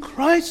in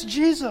Christ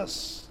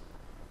Jesus.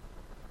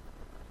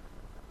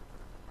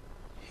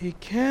 He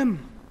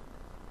came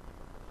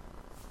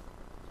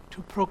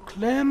to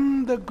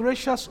proclaim the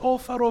gracious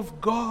offer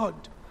of God,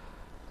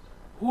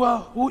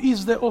 who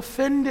is the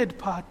offended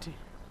party.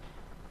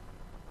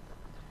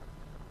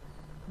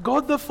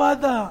 God the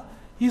Father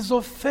is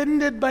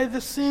offended by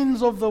the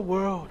sins of the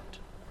world.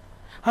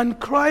 And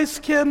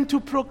Christ came to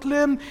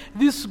proclaim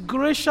this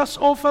gracious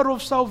offer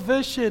of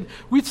salvation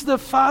which the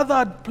Father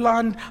had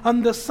planned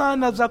and the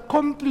Son has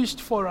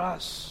accomplished for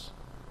us.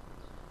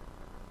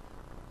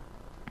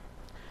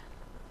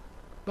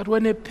 But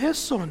when a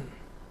person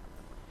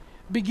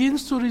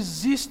begins to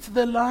resist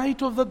the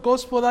light of the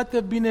gospel that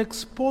they've been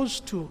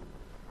exposed to,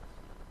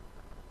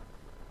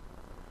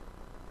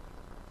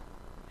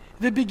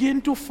 they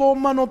begin to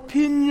form an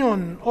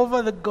opinion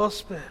over the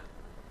gospel.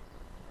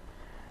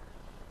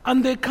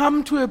 And they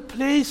come to a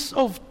place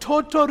of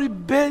total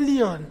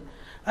rebellion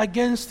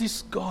against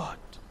this God.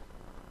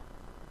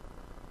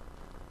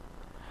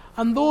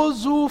 And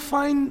those who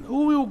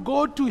will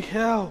go to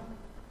hell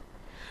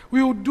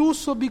will do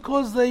so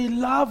because they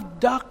love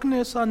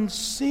darkness and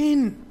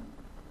sin.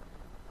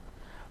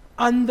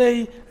 And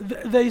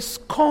they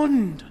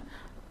scorned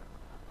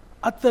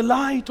at the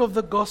light of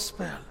the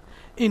gospel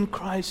in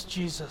Christ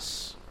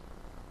Jesus.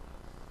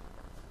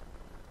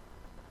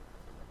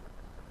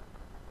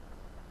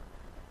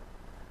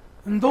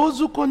 And those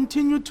who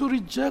continue to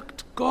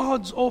reject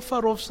God's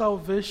offer of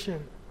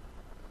salvation,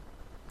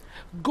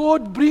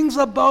 God brings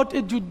about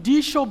a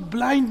judicial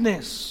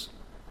blindness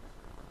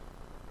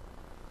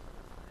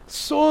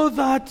so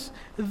that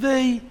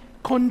they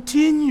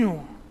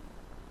continue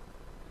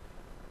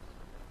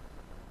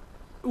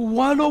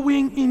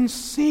wallowing in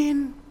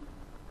sin.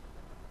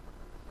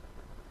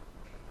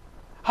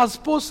 As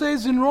Paul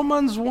says in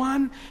Romans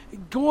 1,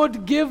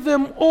 God gave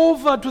them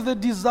over to the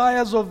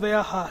desires of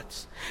their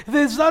hearts.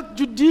 There's that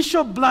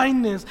judicial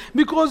blindness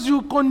because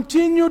you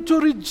continue to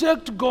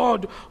reject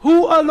God,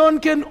 who alone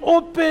can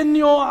open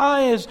your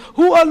eyes,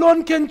 who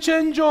alone can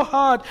change your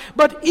heart.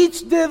 But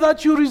each day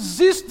that you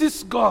resist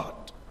this God,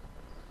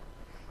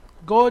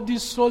 God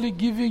is slowly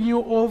giving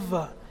you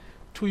over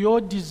to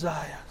your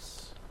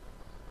desires.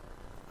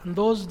 And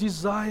those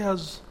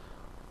desires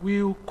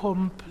will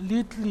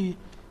completely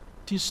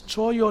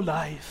destroy your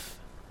life,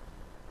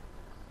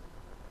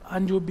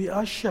 and you'll be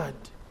ushered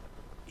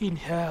in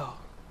hell.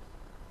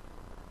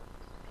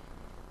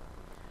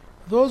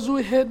 Those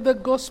who heard the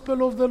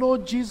gospel of the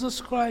Lord Jesus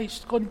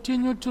Christ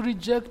continue to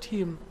reject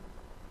him.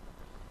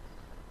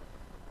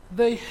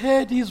 They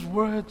heard his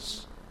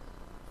words,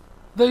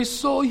 they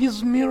saw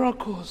his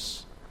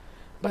miracles,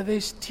 but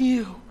they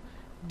still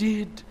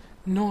did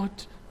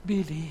not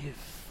believe.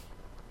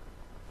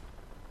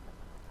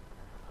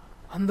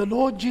 And the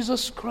Lord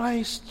Jesus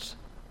Christ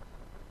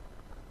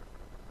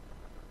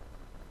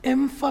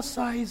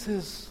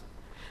emphasizes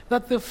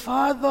that the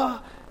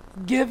Father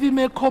gave him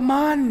a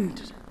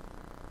command.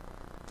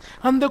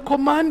 And the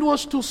command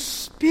was to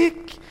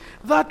speak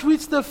that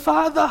which the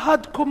Father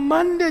had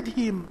commanded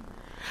him.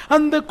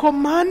 And the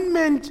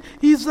commandment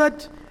is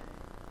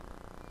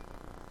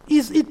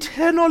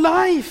eternal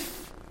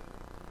life.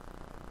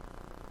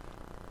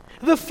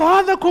 The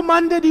Father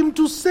commanded him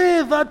to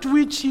say that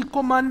which he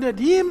commanded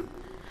him.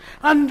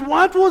 And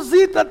what was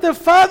it that the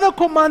Father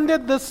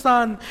commanded the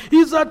Son?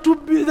 Is that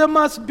they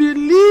must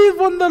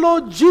believe on the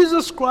Lord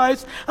Jesus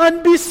Christ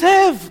and be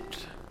saved.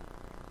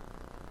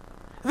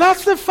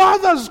 That's the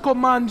Father's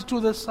command to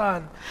the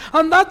Son.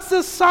 And that's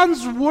the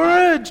Son's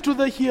word to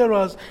the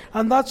hearers.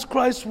 And that's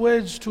Christ's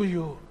words to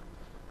you.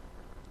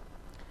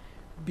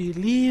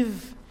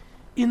 Believe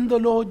in the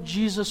Lord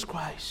Jesus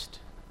Christ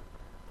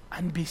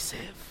and be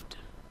saved.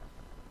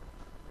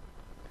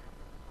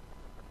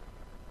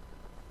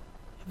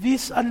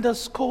 This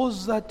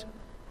underscores that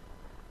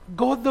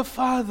God the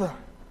Father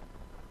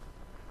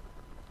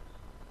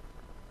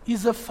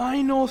is a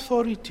final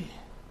authority.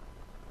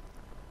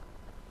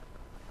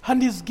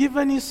 And He's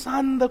given His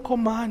Son the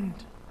command.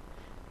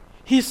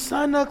 His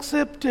Son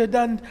accepted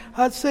and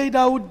had said,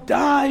 I would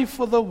die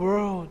for the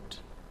world.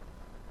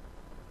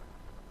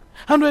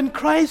 And when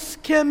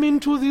Christ came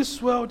into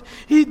this world,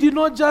 He did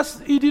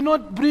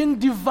not bring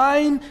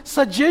divine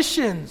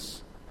suggestions.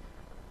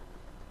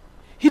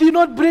 He did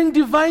not bring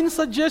divine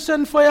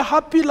suggestion for a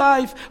happy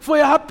life, for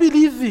a happy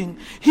living.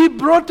 He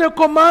brought a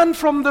command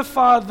from the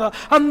Father,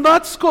 and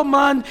that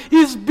command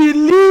is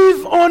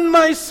believe on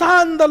my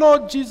Son, the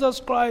Lord Jesus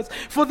Christ,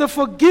 for the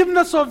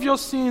forgiveness of your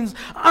sins,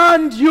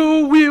 and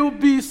you will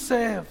be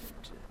saved.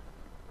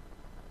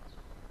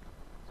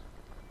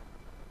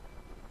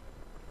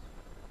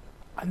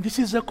 And this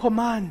is a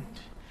command.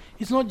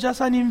 It's not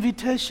just an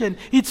invitation,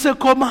 it's a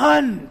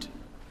command.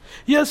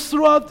 Yes,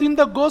 throughout in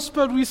the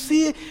gospel we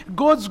see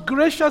God's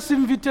gracious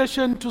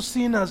invitation to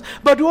sinners,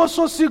 but we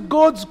also see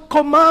God's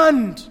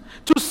command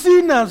to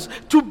sinners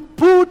to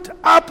put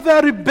up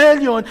their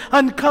rebellion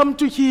and come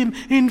to Him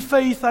in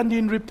faith and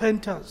in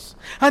repentance.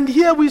 And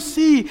here we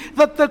see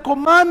that the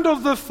command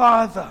of the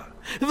Father,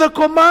 the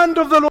command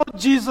of the Lord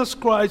Jesus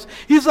Christ,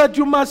 is that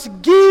you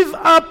must give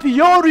up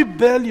your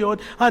rebellion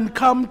and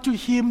come to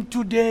Him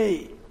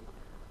today.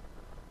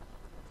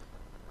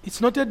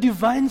 It's not a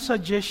divine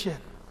suggestion.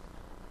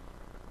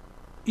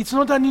 It's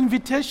not an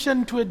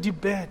invitation to a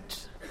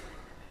debate.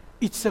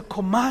 It's a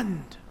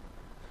command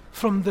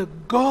from the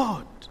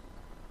God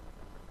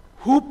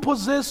who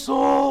possesses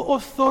all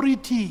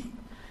authority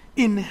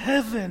in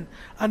heaven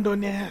and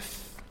on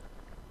earth.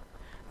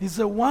 He's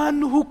the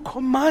one who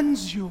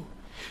commands you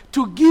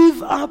to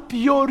give up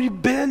your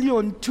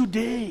rebellion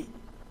today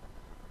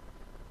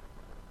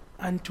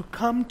and to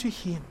come to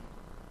Him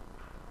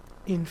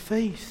in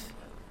faith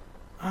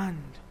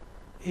and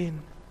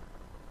in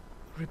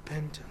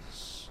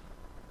repentance.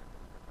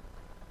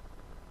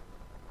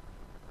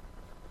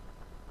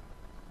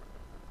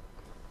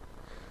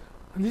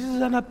 And this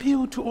is an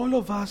appeal to all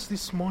of us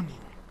this morning.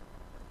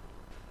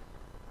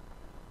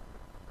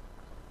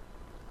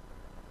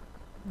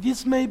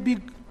 This may be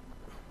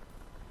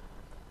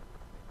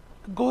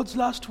God's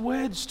last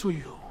words to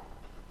you.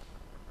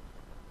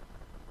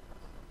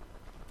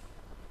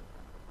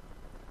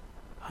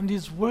 And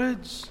His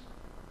words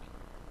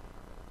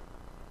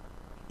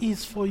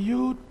is for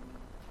you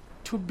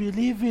to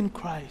believe in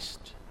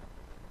Christ,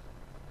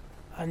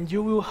 and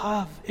you will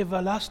have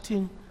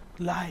everlasting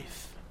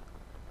life.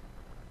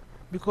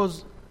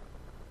 Because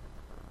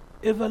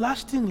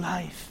everlasting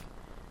life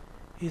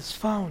is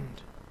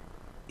found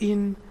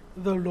in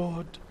the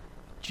Lord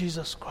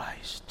Jesus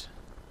Christ.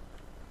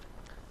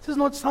 This is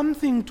not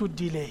something to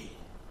delay.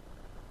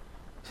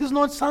 This is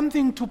not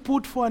something to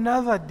put for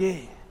another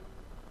day.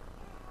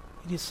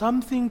 It is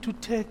something to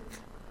take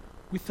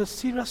with the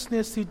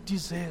seriousness it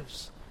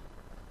deserves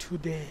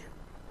today.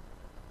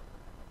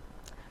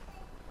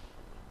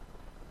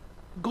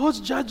 God's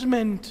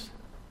judgment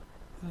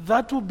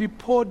that will be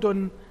poured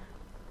on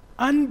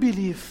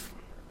unbelief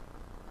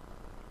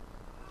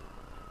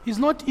is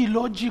not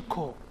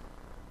illogical,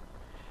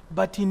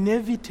 but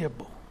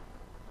inevitable.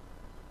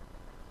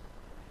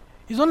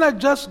 It's not like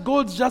just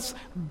God just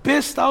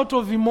burst out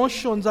of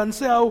emotions and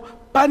say, I'll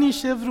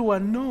punish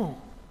everyone. No.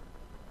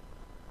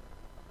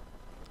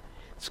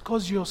 It's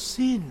because your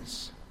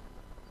sins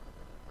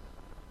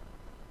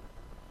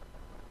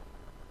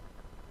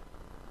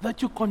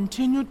that you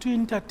continue to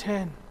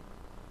entertain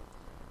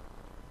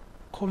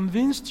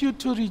convinced you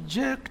to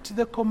reject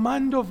the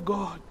command of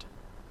God,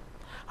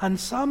 and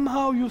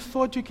somehow you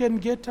thought you can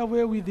get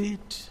away with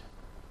it.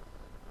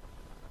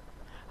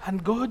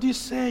 And God is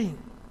saying,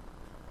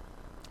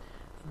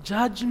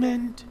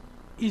 judgment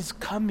is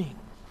coming.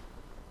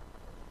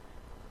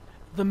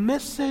 The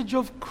message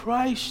of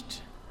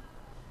Christ,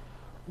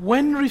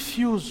 when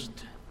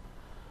refused,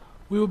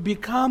 will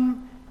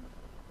become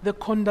the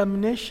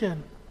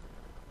condemnation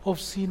of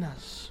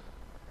sinners.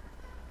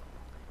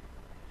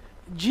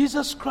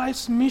 Jesus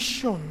Christ's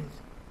mission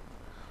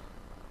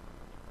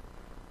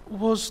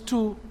was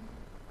to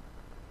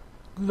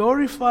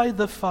glorify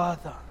the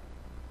Father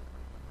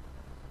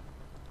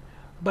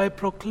by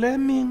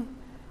proclaiming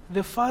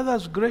the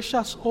Father's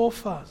gracious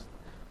offer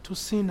to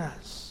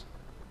sinners.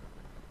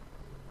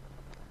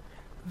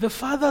 The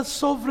Father's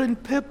sovereign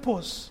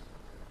purpose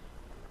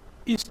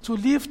is to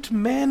lift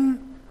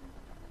men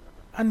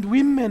and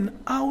women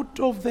out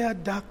of their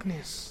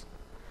darkness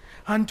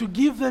and to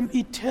give them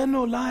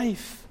eternal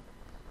life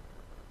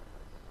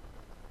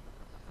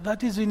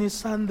that is in His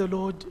Son, the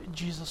Lord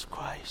Jesus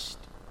Christ.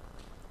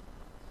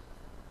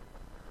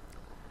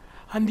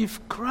 And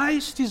if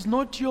Christ is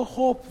not your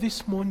hope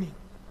this morning,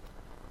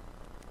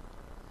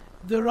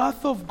 the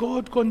wrath of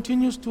God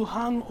continues to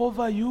hang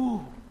over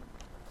you.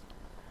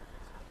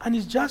 And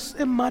it's just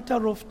a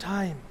matter of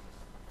time.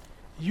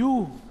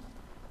 You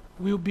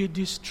will be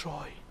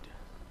destroyed.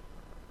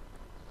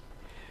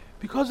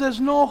 Because there's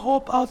no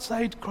hope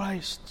outside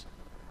Christ.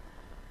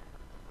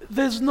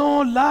 There's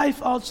no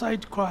life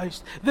outside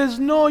Christ. There's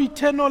no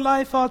eternal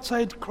life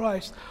outside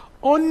Christ.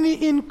 Only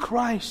in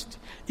Christ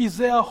is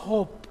there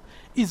hope,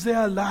 is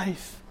there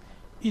life,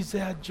 is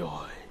there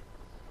joy.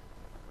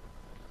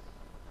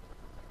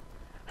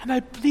 And I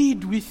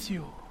plead with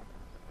you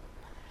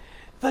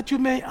that you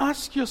may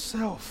ask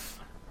yourself,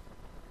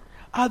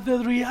 are the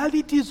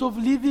realities of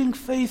living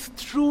faith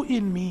true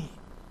in me?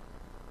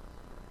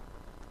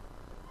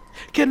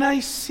 Can I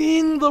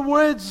sing the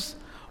words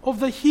of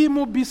the hymn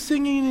we'll be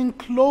singing in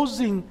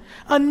closing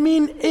and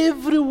mean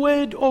every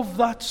word of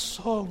that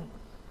song?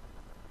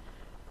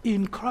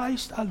 In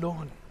Christ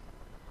alone,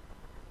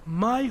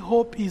 my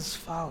hope is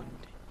found.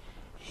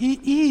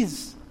 He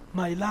is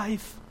my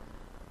life,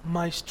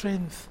 my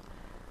strength,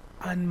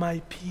 and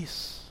my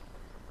peace.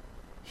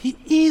 He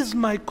is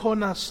my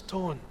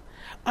cornerstone,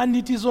 and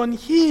it is on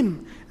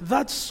Him,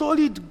 that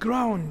solid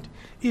ground,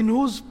 in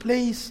whose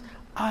place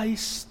I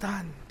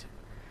stand.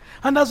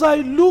 And as I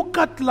look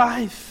at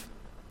life,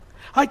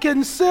 I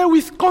can say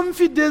with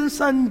confidence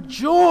and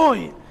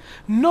joy,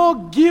 no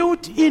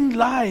guilt in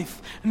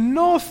life,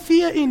 no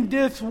fear in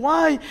death.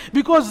 Why?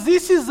 Because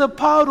this is the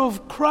power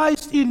of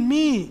Christ in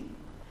me.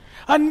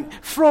 And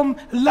from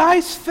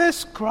life's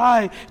first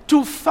cry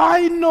to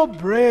final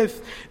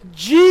breath,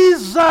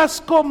 Jesus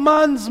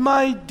commands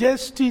my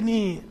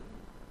destiny.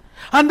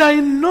 And I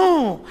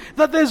know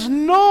that there's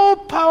no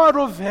power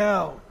of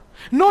hell,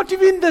 not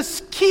even the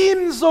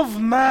schemes of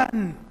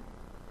man,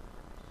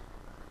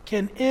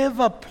 can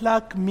ever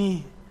pluck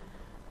me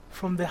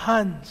from the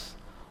hands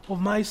of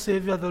my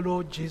Savior, the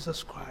Lord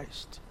Jesus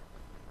Christ.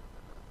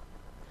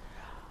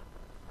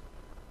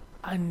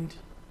 And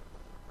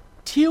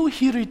till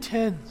He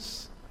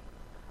returns,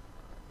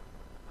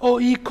 or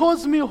He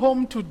calls me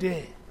home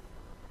today,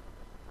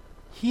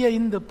 here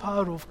in the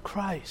power of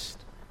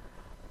Christ,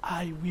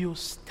 I will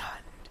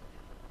stand.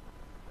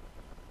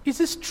 Is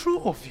this true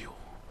of you?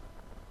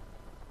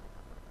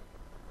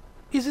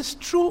 Is this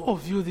true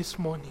of you this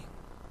morning?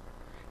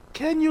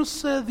 Can you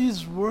say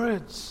these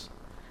words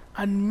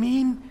and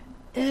mean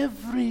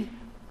every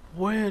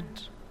word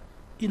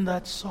in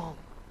that song?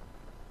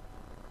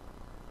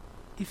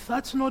 If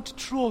that's not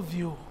true of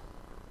you,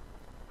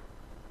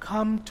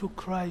 come to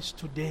Christ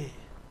today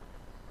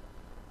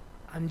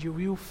and you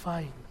will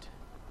find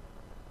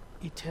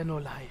eternal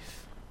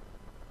life.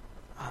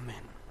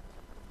 Amen.